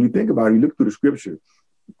because when you think about it, you look through the scripture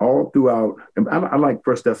all throughout. And I like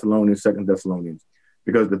 1 Thessalonians, 2 Thessalonians,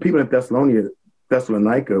 because the people in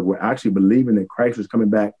Thessalonica were actually believing that Christ was coming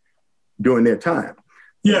back during their time.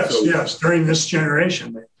 Yes, during this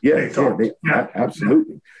generation.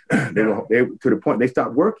 Absolutely. They were to the point they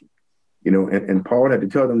stopped working, and Paul had to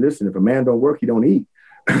tell them, listen, if a man don't work, he don't eat,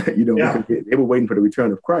 because they were waiting for the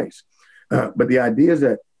return of Christ. But the idea is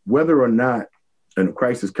that whether or not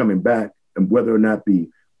Christ is coming back and whether or not the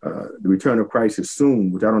return of Christ is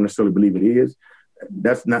soon, which I don't necessarily believe it is,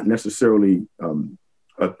 that's not necessarily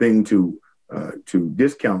a thing to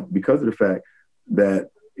discount because of the fact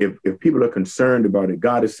that if people are concerned about it,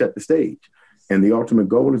 God has set the stage. And the ultimate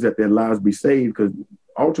goal is that their lives be saved, because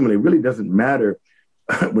ultimately it really doesn't matter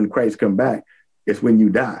when Christ comes back. It's when you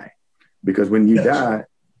die. Because when you die,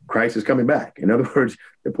 Christ is coming back. In other words,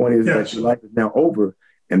 the point is that your life is now over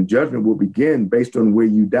and judgment will begin based on where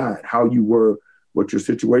you died, how you were, what your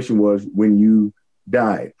situation was when you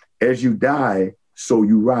died. As you die, so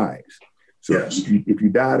you rise. So if you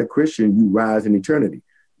died a Christian, you rise in eternity.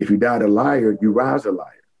 If you died a liar, you rise a liar.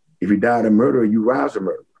 If you died a murderer, you rise a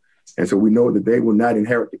murderer. And so we know that they will not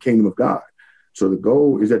inherit the kingdom of God. So the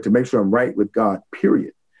goal is that to make sure I'm right with God,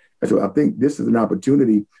 period. And so I think this is an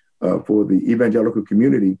opportunity for the evangelical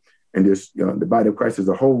community and this, the body of Christ as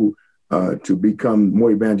a whole to become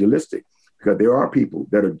more evangelistic, because there are people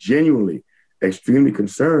that are genuinely extremely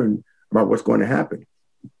concerned about what's going to happen.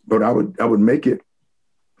 But I would make it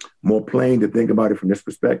more plain to think about it from this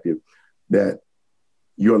perspective, that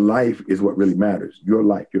your life is what really matters. Your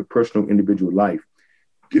life, your personal individual life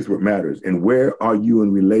is what matters. And where are you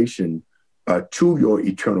in relation to your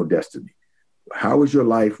eternal destiny? How is your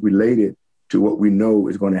life related to what we know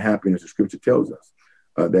is going to happen, as the scripture tells us,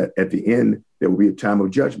 that at the end, there will be a time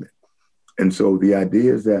of judgment. And so the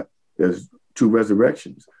idea is that there's two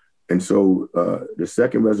resurrections. And so the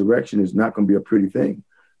second resurrection is not going to be a pretty thing.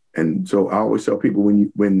 And so I always tell people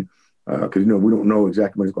because, we don't know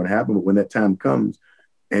exactly when it's going to happen, but when that time comes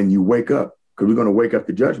and you wake up, because we're going to wake up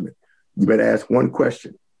to judgment, you better ask one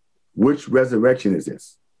question: which resurrection is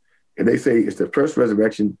this? If they say it's the first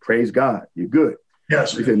resurrection, praise God, you're good.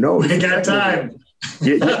 Yes. They say, no, we got time.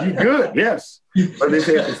 Yeah, you're good, yes. But they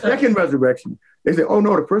say it's the second resurrection. They say, oh,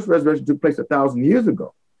 no, the first resurrection took place 1,000 years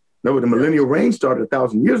ago. No, the millennial reign started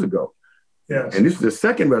 1,000 years ago. Yes. And this is the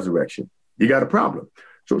second resurrection. You got a problem.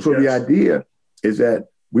 So the idea is that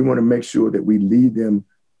we want to make sure that we lead them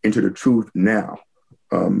into the truth now.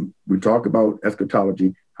 We talk about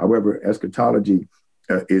eschatology. However, eschatology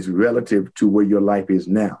is relative to where your life is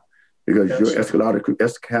now, because your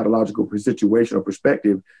eschatological situation or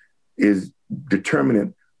perspective is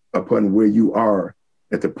determinant upon where you are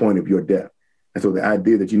at the point of your death. And so the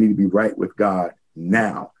idea that you need to be right with God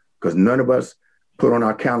now, because none of us put on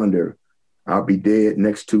our calendar, I'll be dead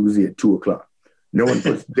next Tuesday at 2:00. No one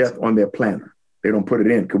puts death on their planner. They don't put it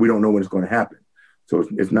in because we don't know when it's going to happen. So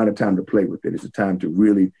it's not a time to play with it. It's a time to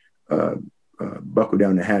really buckle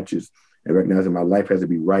down the hatches and recognize that my life has to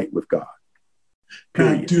be right with God.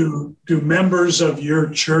 Do members of your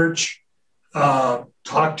church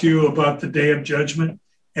talk to you about the day of judgment?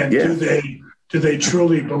 And yes. do they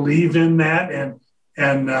truly believe in that?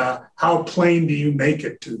 And how plain do you make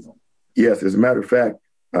it to them? Yes, as a matter of fact,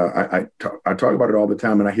 I talk about it all the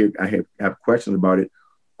time, and I have questions about it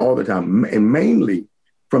all the time, and mainly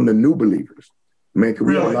from the new believers. Man,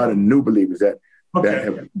 we have a lot of new believers that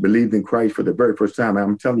have believed in Christ for the very first time.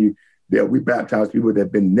 I'm telling you that we baptize people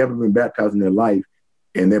that have never been baptized in their life,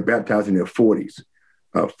 and they're baptized in their 40s,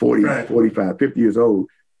 40, 45, 50 years old,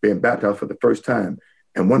 being baptized for the first time.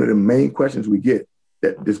 And one of the main questions we get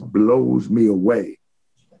that just blows me away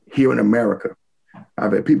here in America,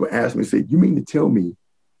 I've had people ask me, say, you mean to tell me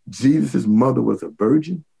Jesus' mother was a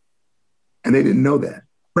virgin? And they didn't know that.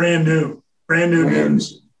 Brand new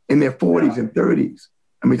news. In their 40s and 30s.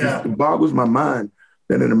 I mean, it boggles my mind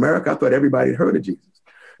that in America, I thought everybody had heard of Jesus,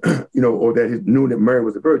 or that knew that Mary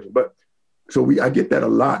was a virgin. But so I get that a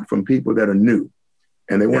lot from people that are new,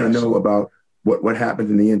 and they want to know about what happens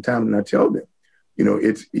in the end time. And I tell them,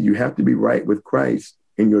 you have to be right with Christ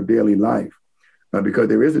in your daily life because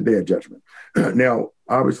there is a day of judgment. Now,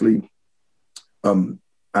 obviously, I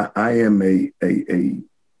am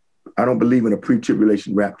I don't believe in a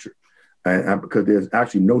pre-tribulation rapture, because there's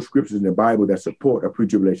actually no scriptures in the Bible that support a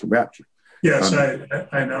pre-tribulation rapture. Yes,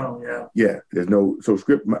 I know. Yeah. Yeah. There's no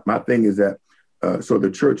script. My thing is that so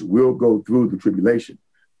the church will go through the tribulation,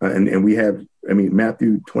 and we have. I mean,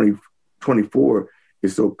 Matthew 20:24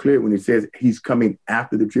 is so clear when it says he's coming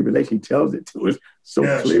after the tribulation. He tells it to us so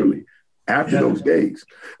clearly after those days.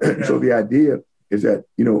 So the idea is that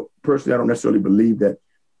personally, I don't necessarily believe that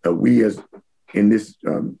we as in this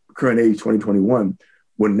current age, 2021,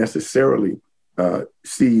 wouldn't necessarily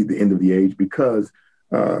see the end of the age because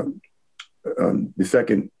the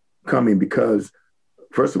second coming, because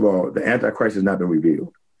first of all, the Antichrist has not been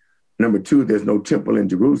revealed. Number two, there's no temple in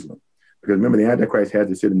Jerusalem, because remember, the Antichrist has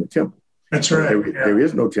to sit in the temple. That's right. There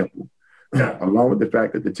is no temple, along with the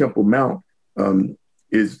fact that the Temple Mount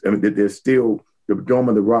that there's still the Dome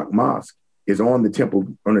of the Rock Mosque is on the Temple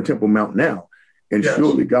Mount now. And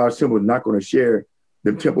surely God's temple is not going to share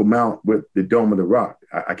the Temple Mount with the Dome of the Rock.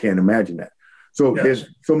 I can't imagine that. So there's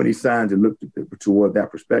so many signs that look toward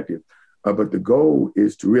that perspective. But the goal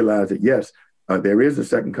is to realize that, yes, there is a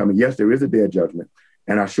second coming. Yes, there is a day of judgment.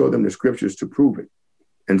 And I show them the scriptures to prove it.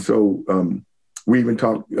 And so we even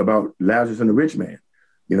talk about Lazarus and the rich man,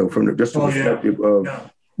 from the perspective of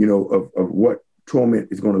what torment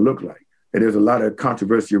is going to look like. And there's a lot of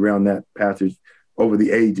controversy around that passage over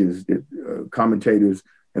the ages. That commentators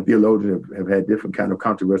and theologians have had different kind of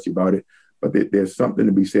controversy about it, but there's something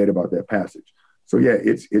to be said about that passage. So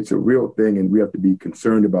it's a real thing, and we have to be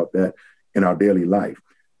concerned about that in our daily life,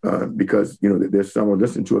 because there's someone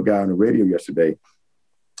listening to a guy on the radio yesterday,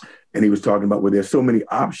 and he was talking about there's so many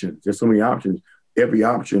options. There's so many options. Every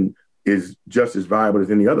option is just as viable as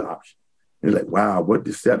any other option. And it's like, wow, what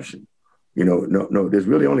deception. No, there's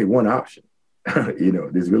really only one option.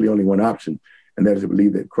 There's really only one option. And that is to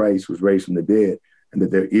believe that Christ was raised from the dead and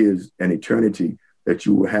that there is an eternity that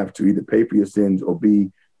you will have to either pay for your sins or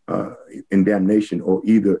be in damnation, or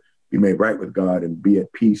either be made right with God and be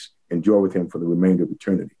at peace and joy with him for the remainder of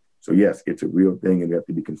eternity. So yes, it's a real thing and it has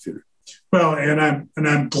to be considered. Well, and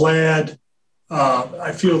I'm glad.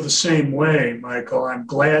 I feel the same way, Michael. I'm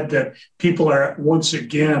glad that people are once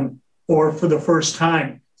again, or for the first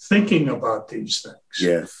time, thinking about these things.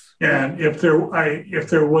 Yes. And if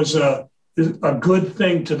there was a good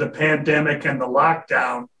thing to the pandemic and the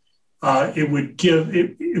lockdown, it would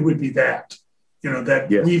be that,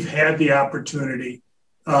 yes, we've had the opportunity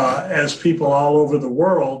as people all over the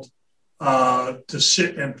world to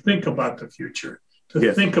sit and think about the future, to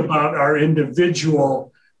yes, think about our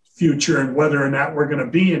individual future and whether or not we're going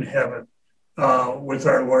to be in heaven with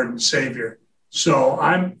our Lord and Savior. So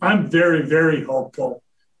I'm very, very hopeful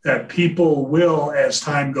that people will, as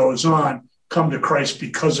time goes on, come to Christ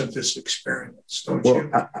because of this experience. Don't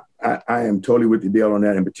you? I am totally with you, Dale, on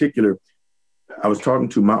that. In particular, I was talking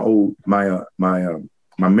to my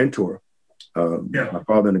mentor, my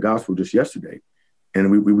father in the gospel, just yesterday,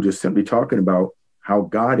 and we were just simply talking about how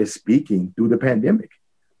God is speaking through the pandemic.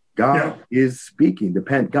 God is speaking. The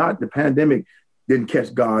pandemic didn't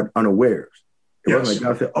catch God unawares. It wasn't like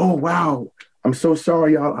God said, "Oh wow, I'm so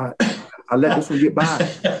sorry, y'all. I let this one get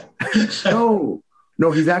by."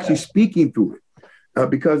 No, he's actually speaking through it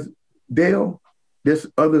because Dale, there's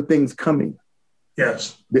other things coming.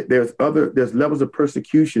 Yes, there's levels of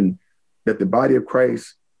persecution that the body of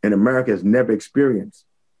Christ in America has never experienced.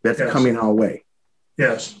 That's coming our way.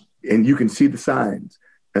 Yes, and you can see the signs,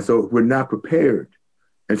 and so we're not prepared.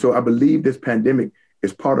 And so I believe this pandemic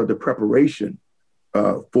is part of the preparation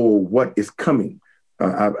for what is coming.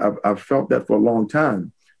 I've felt that for a long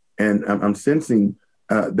time, and I'm sensing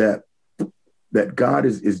that God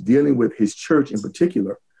is dealing with his church in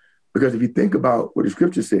particular. Because if you think about what the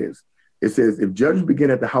scripture says, it says, if judgment begin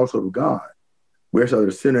at the household of God, where shall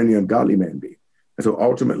the sinner and the ungodly man be? And so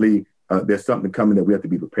ultimately, there's something coming that we have to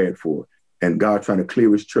be prepared for. And God trying to clear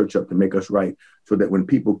his church up to make us right, so that when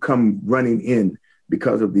people come running in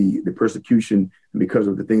because of the persecution and because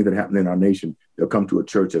of the things that happen in our nation, they'll come to a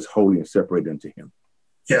church that's holy and separated unto him.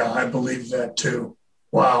 Yeah, I believe that too.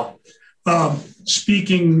 Wow.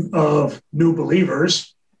 Speaking of new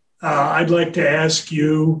believers, I'd like to ask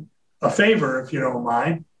you a favor, if you don't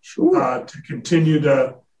mind. Sure. To continue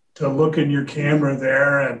to look in your camera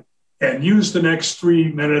there and use the next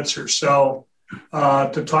 3 minutes or so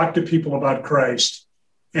to talk to people about Christ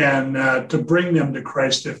and to bring them to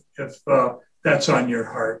Christ if that's on your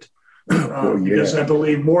heart. Because I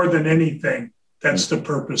believe more than anything, that's the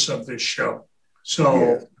purpose of this show.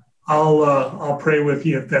 So I'll pray with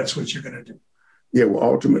you if that's what you're going to do. Yeah, well,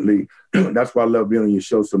 ultimately, that's why I love being on your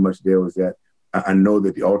show so much, Dale, is that I know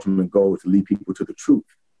that the ultimate goal is to lead people to the truth.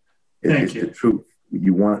 It's the truth.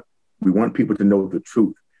 We want people to know the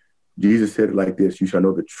truth. Jesus said it like this: you shall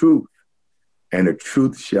know the truth, and the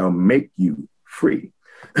truth shall make you free.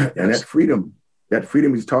 Yes. And that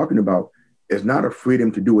freedom he's talking about is not a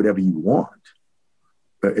freedom to do whatever you want.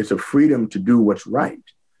 It's a freedom to do what's right.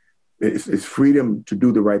 It's freedom to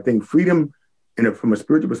do the right thing. Freedom, from a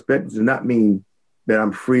spiritual perspective, does not mean that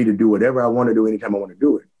I'm free to do whatever I want to do anytime I want to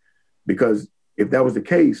do it. Because if that was the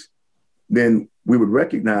case, then we would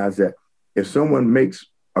recognize that if someone makes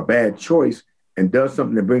a bad choice and does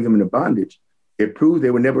something that brings them into bondage, it proves they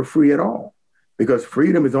were never free at all. Because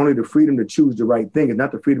freedom is only the freedom to choose the right thing. It's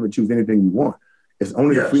not the freedom to choose anything you want. It's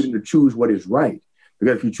only the freedom to choose what is right.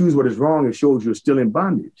 Because if you choose what is wrong, it shows you're still in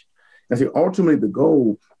bondage. And so ultimately the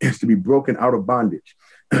goal is to be broken out of bondage.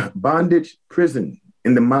 Bondage, prison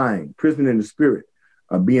in the mind, prison in the spirit,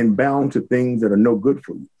 being bound to things that are no good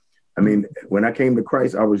for you. I mean, when I came to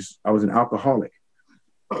Christ, I was an alcoholic,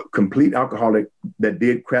 a complete alcoholic that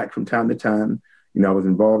did crack from time to time. I was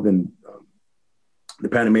involved in the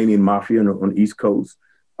Panamanian mafia on the East Coast.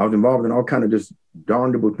 I was involved in all kind of just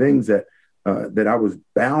darnable things that I was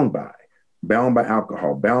bound by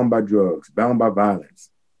alcohol, bound by drugs, bound by violence,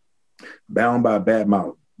 bound by bad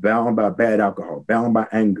mouth, bound by bad alcohol, bound by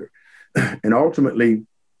anger. And ultimately,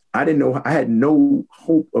 I had no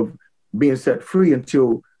hope of being set free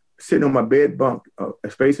until sitting on my bed bunk,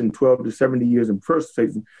 facing 12 to 70 years in first,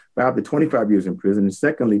 facing 5 to 25 years in prison. And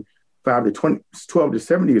secondly, 12 to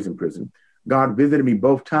 70 years in prison. God visited me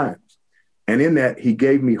both times. And in that, he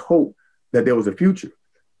gave me hope that there was a future.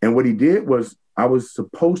 And what he did was, I was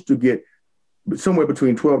supposed to get somewhere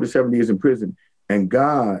between 12 to 70 years in prison. And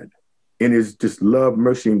God, in his just love,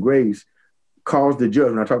 mercy, and grace, caused the judge,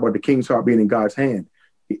 when I talk about the king's heart being in God's hand,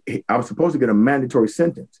 I was supposed to get a mandatory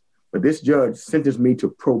sentence, but this judge sentenced me to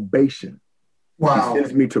probation. Wow. He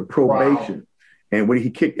sentenced me to probation. Wow. And when he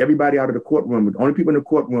kicked everybody out of the courtroom, the only people in the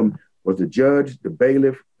courtroom was the judge, the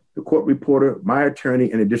bailiff, the court reporter, my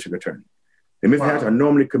attorney, and the district attorney. And Mr. Hatch, I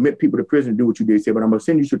normally commit people to prison, do what you did. He said, but I'm going to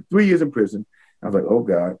send you to 3 years in prison. I was like, oh,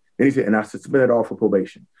 God. And he said, and I suspended all for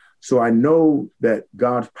probation. So I know that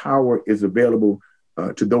God's power is available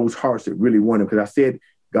to those hearts that really want him. Because I said,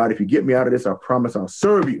 God, if you get me out of this, I promise I'll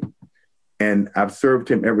serve you. And I've served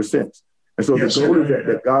him ever since. And so the goal is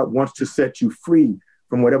that God wants to set you free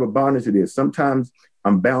from whatever bondage it is. Sometimes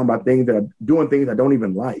I'm bound by things that are doing things I don't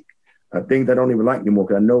even like, things I don't even like anymore,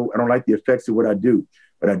 because I know I don't like the effects of what I do.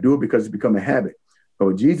 But I do it because it's become a habit.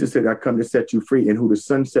 But Jesus said, I come to set you free, and who the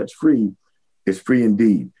Son sets free is free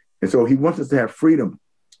indeed. And so he wants us to have freedom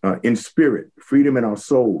in spirit, freedom in our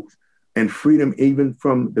souls, and freedom even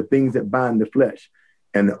from the things that bind the flesh.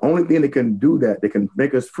 And the only thing that can do that can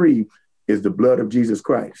make us free, is the blood of Jesus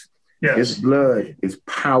Christ. Yes. His blood is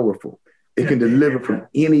powerful. It can deliver from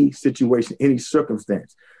any situation, any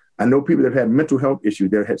circumstance. I know people that have had mental health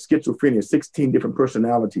issues, that had schizophrenia, 16 different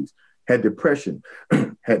personalities, had depression,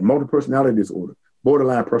 had multiple personality disorder,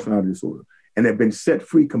 borderline personality disorder, and have been set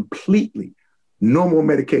free completely, no more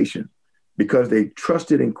medication, because they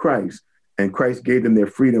trusted in Christ, and Christ gave them their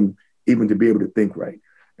freedom even to be able to think right.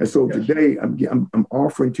 And so today I'm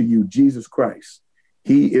offering to you Jesus Christ.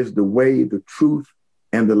 He is the way, the truth,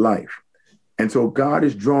 and the life. And so God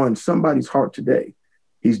is drawing somebody's heart today.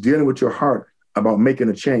 He's dealing with your heart about making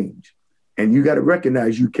a change. And you got to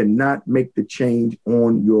recognize you cannot make the change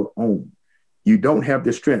on your own. You don't have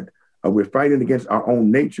the strength. We're fighting against our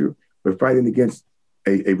own nature. We're fighting against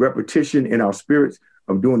a repetition in our spirits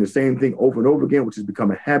of doing the same thing over and over again, which has become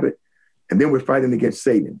a habit. And then we're fighting against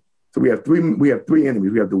Satan. So we have three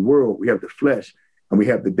enemies. We have the world, we have the flesh, and we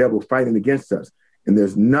have the devil fighting against us. And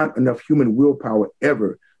there's not enough human willpower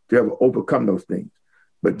ever to ever overcome those things.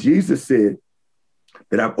 But Jesus said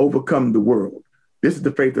that I've overcome the world. This is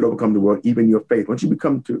the faith that overcomes the world, even your faith. Once you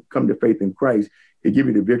come to faith in Christ, He'll give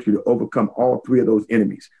you the victory to overcome all three of those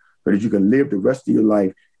enemies, so that you can live the rest of your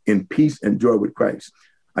life in peace and joy with Christ.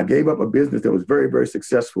 I gave up a business that was very, very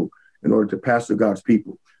successful in order to pastor God's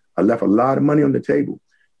people. I left a lot of money on the table.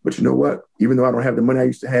 But you know what? Even though I don't have the money I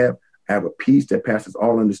used to have, I have a peace that passes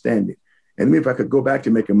all understanding. And even if I could go back to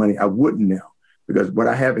making money, I wouldn't now, because what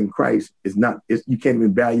I have in Christ you can't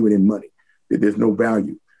even value it in money. There's no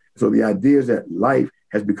value. So the idea is that life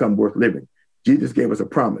has become worth living. Jesus gave us a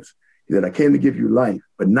promise. He said, I came to give you life,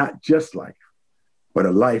 but not just life, but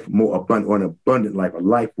a life more abundant, or an abundant life, a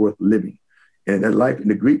life worth living. And that life, and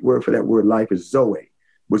the Greek word for that word life is zoe,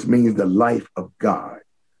 which means the life of God.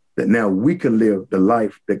 That now we can live the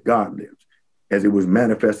life that God lives, as it was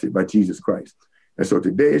manifested by Jesus Christ. And so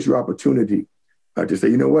today is your opportunity to say,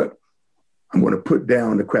 you know what? I'm going to put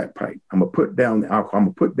down the crack pipe. I'm going to put down the alcohol. I'm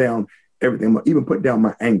going to put down everything. I'm going to even put down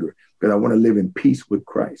my anger, because I want to live in peace with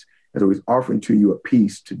Christ. And so he's offering to you a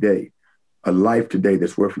peace today, a life today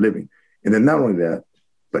that's worth living. And then not only that,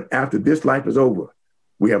 but after this life is over,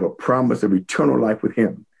 we have a promise of eternal life with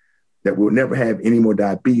him, that we'll never have any more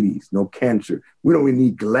diabetes, no cancer. We don't even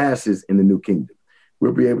need glasses in the new kingdom.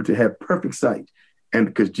 We'll be able to have perfect sight, and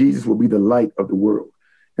because Jesus will be the light of the world.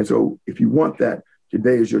 And so if you want that,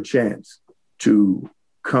 today is your chance to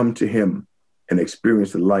come to him and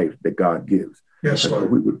experience the life that God gives. Yes, Lord. So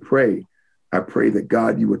we would pray. I pray that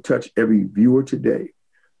God, you would touch every viewer today,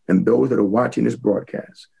 and those that are watching this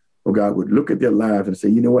broadcast, oh God, would look at their lives and say,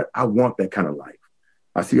 you know what? I want that kind of life.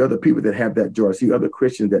 I see other people that have that joy. I see other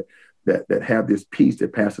Christians that have this peace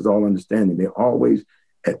that passes all understanding. They're always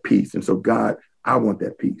at peace. And so God, I want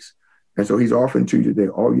that peace. And so he's offering to you today.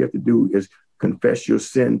 All you have to do is confess your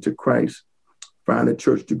sin to Christ, find a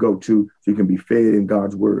church to go to so you can be fed in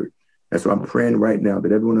God's word. And so I'm praying right now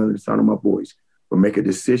that everyone under the sound of my voice will make a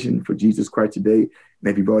decision for Jesus Christ today.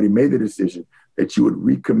 And if you've already made the decision, that you would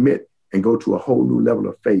recommit and go to a whole new level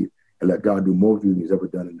of faith and let God do more than he's ever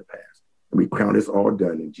done in the past. And we count this all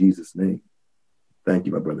done in Jesus' name. Thank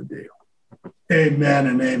you, my brother Dale. Amen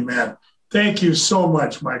and amen. Thank you so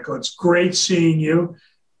much, Michael. It's great seeing you.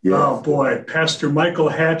 Yes. Oh, boy. Pastor Michael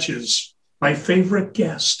Hatch is my favorite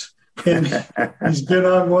guest. And he's been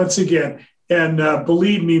on once again. And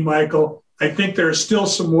believe me, Michael, I think there are still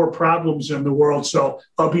some more problems in the world. So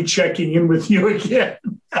I'll be checking in with you again.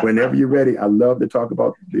 Whenever you're ready, I love to talk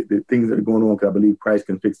about the things that are going on, because I believe Christ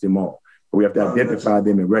can fix them all. But we have to identify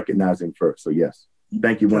them and recognize them first. So, yes.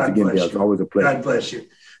 Thank you once again, Dale. It's always a pleasure. God bless you.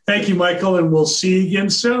 Thank you, Michael, and we'll see you again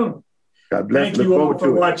soon. God bless. Thank you all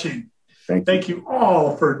for watching. Thank you. Thank you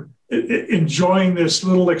all for enjoying this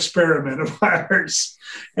little experiment of ours.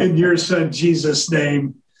 In your son Jesus'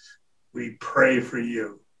 name, we pray for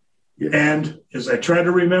you. Yes. And as I try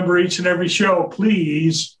to remember each and every show,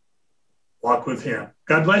 please walk with him.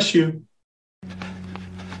 God bless you.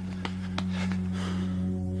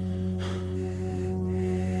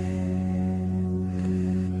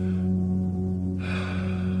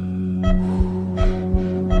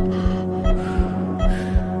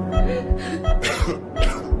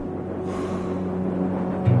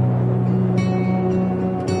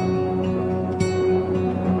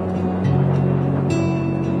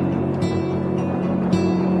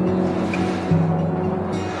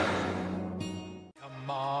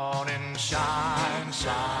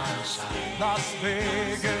 Las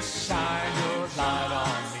Vegas, shine your light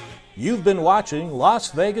on me. You've been watching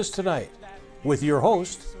Las Vegas Tonight with your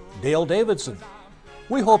host, Dale Davidson.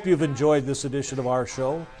 We hope you've enjoyed this edition of our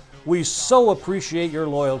show. We so appreciate your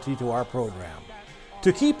loyalty to our program.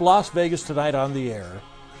 To keep Las Vegas Tonight on the air,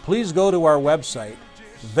 please go to our website,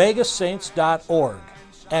 vegassaints.org,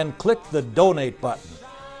 and click the Donate button.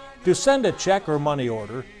 To send a check or money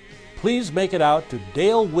order, please make it out to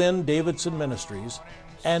Dale Wynn Davidson Ministries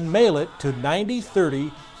and mail it to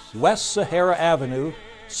 9030 West Sahara Avenue,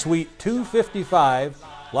 Suite 255,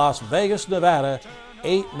 Las Vegas, Nevada,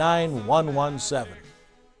 89117.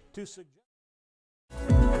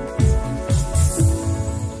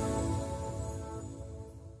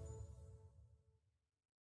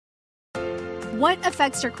 What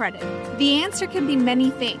affects your credit? The answer can be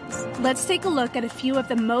many things. Let's take a look at a few of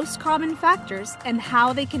the most common factors and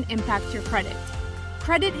how they can impact your credit.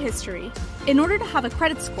 Credit history. In order to have a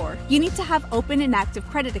credit score, you need to have open and active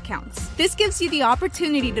credit accounts. This gives you the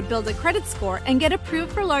opportunity to build a credit score and get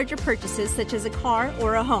approved for larger purchases such as a car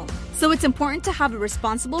or a home. So it's important to have a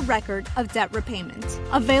responsible record of debt repayment.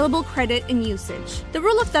 Available credit and usage. The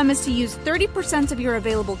rule of thumb is to use 30% of your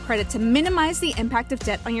available credit to minimize the impact of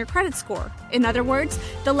debt on your credit score. In other words,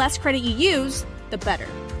 the less credit you use, the better.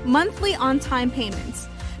 Monthly on-time payments.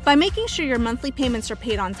 By making sure your monthly payments are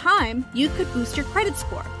paid on time, you could boost your credit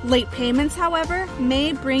score. Late payments, however,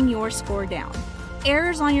 may bring your score down.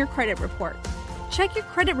 Errors on your credit report. Check your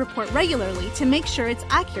credit report regularly to make sure it's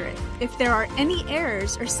accurate. If there are any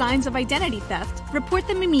errors or signs of identity theft, report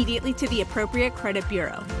them immediately to the appropriate credit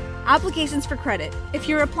bureau. Applications for credit. If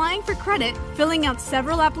you're applying for credit, filling out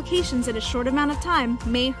several applications in a short amount of time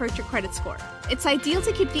may hurt your credit score. It's ideal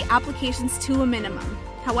to keep the applications to a minimum.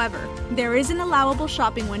 However, there is an allowable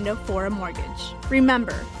shopping window for a mortgage.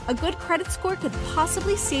 Remember, a good credit score could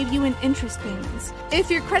possibly save you in interest payments.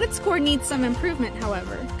 If your credit score needs some improvement,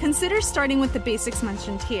 however, consider starting with the basics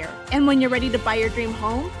mentioned here. And when you're ready to buy your dream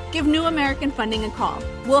home, give New American Funding a call.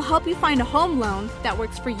 We'll help you find a home loan that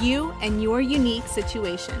works for you and your unique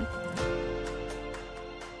situation.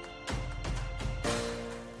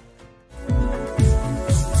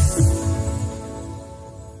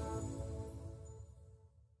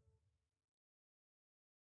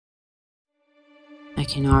 I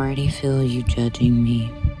can already feel you judging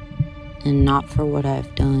me, and not for what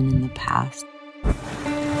I've done in the past,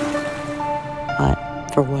 but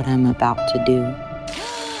for what I'm about to do.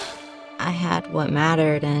 I had what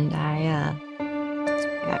mattered, and I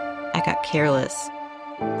got careless.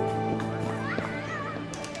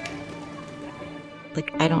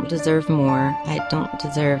 Like, I don't deserve more. I don't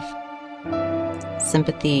deserve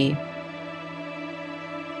sympathy.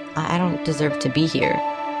 I don't deserve to be here.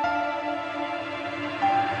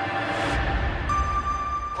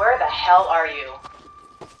 Where the hell are you?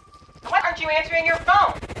 Why aren't you answering your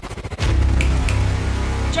phone?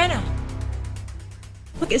 Jenna!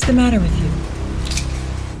 What is the matter with you?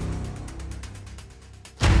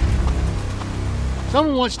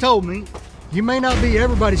 Someone once told me, you may not be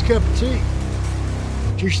everybody's cup of tea,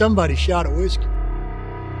 but you're somebody's shot of whiskey.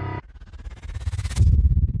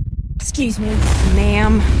 Excuse me,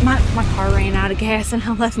 ma'am. My car ran out of gas and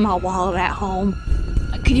I left my wallet at home.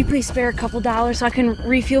 Could you please spare a couple dollars so I can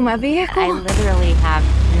refuel my vehicle? I literally have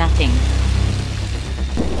nothing.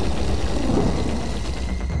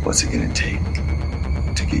 What's it gonna take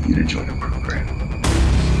to get you to join the program?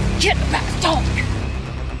 Get back, dog!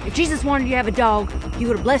 If Jesus wanted you to have a dog, he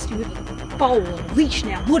would have blessed you with a ball and a leash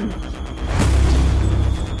now, wouldn't he?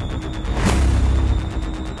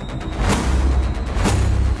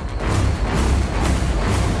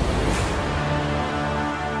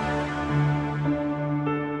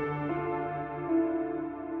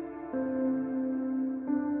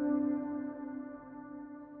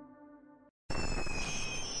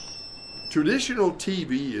 Traditional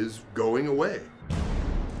TV is going away.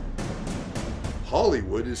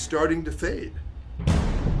 Hollywood is starting to fade.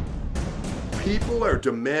 People are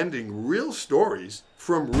demanding real stories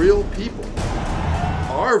from real people.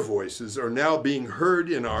 Our voices are now being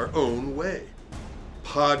heard in our own way.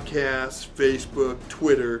 Podcasts, Facebook,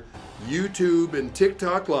 Twitter, YouTube, and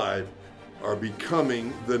TikTok Live are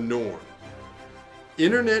becoming the norm.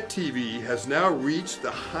 Internet TV has now reached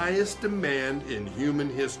the highest demand in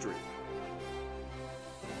human history.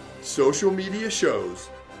 Social media shows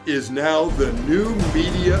is now the new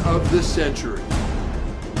media of the century.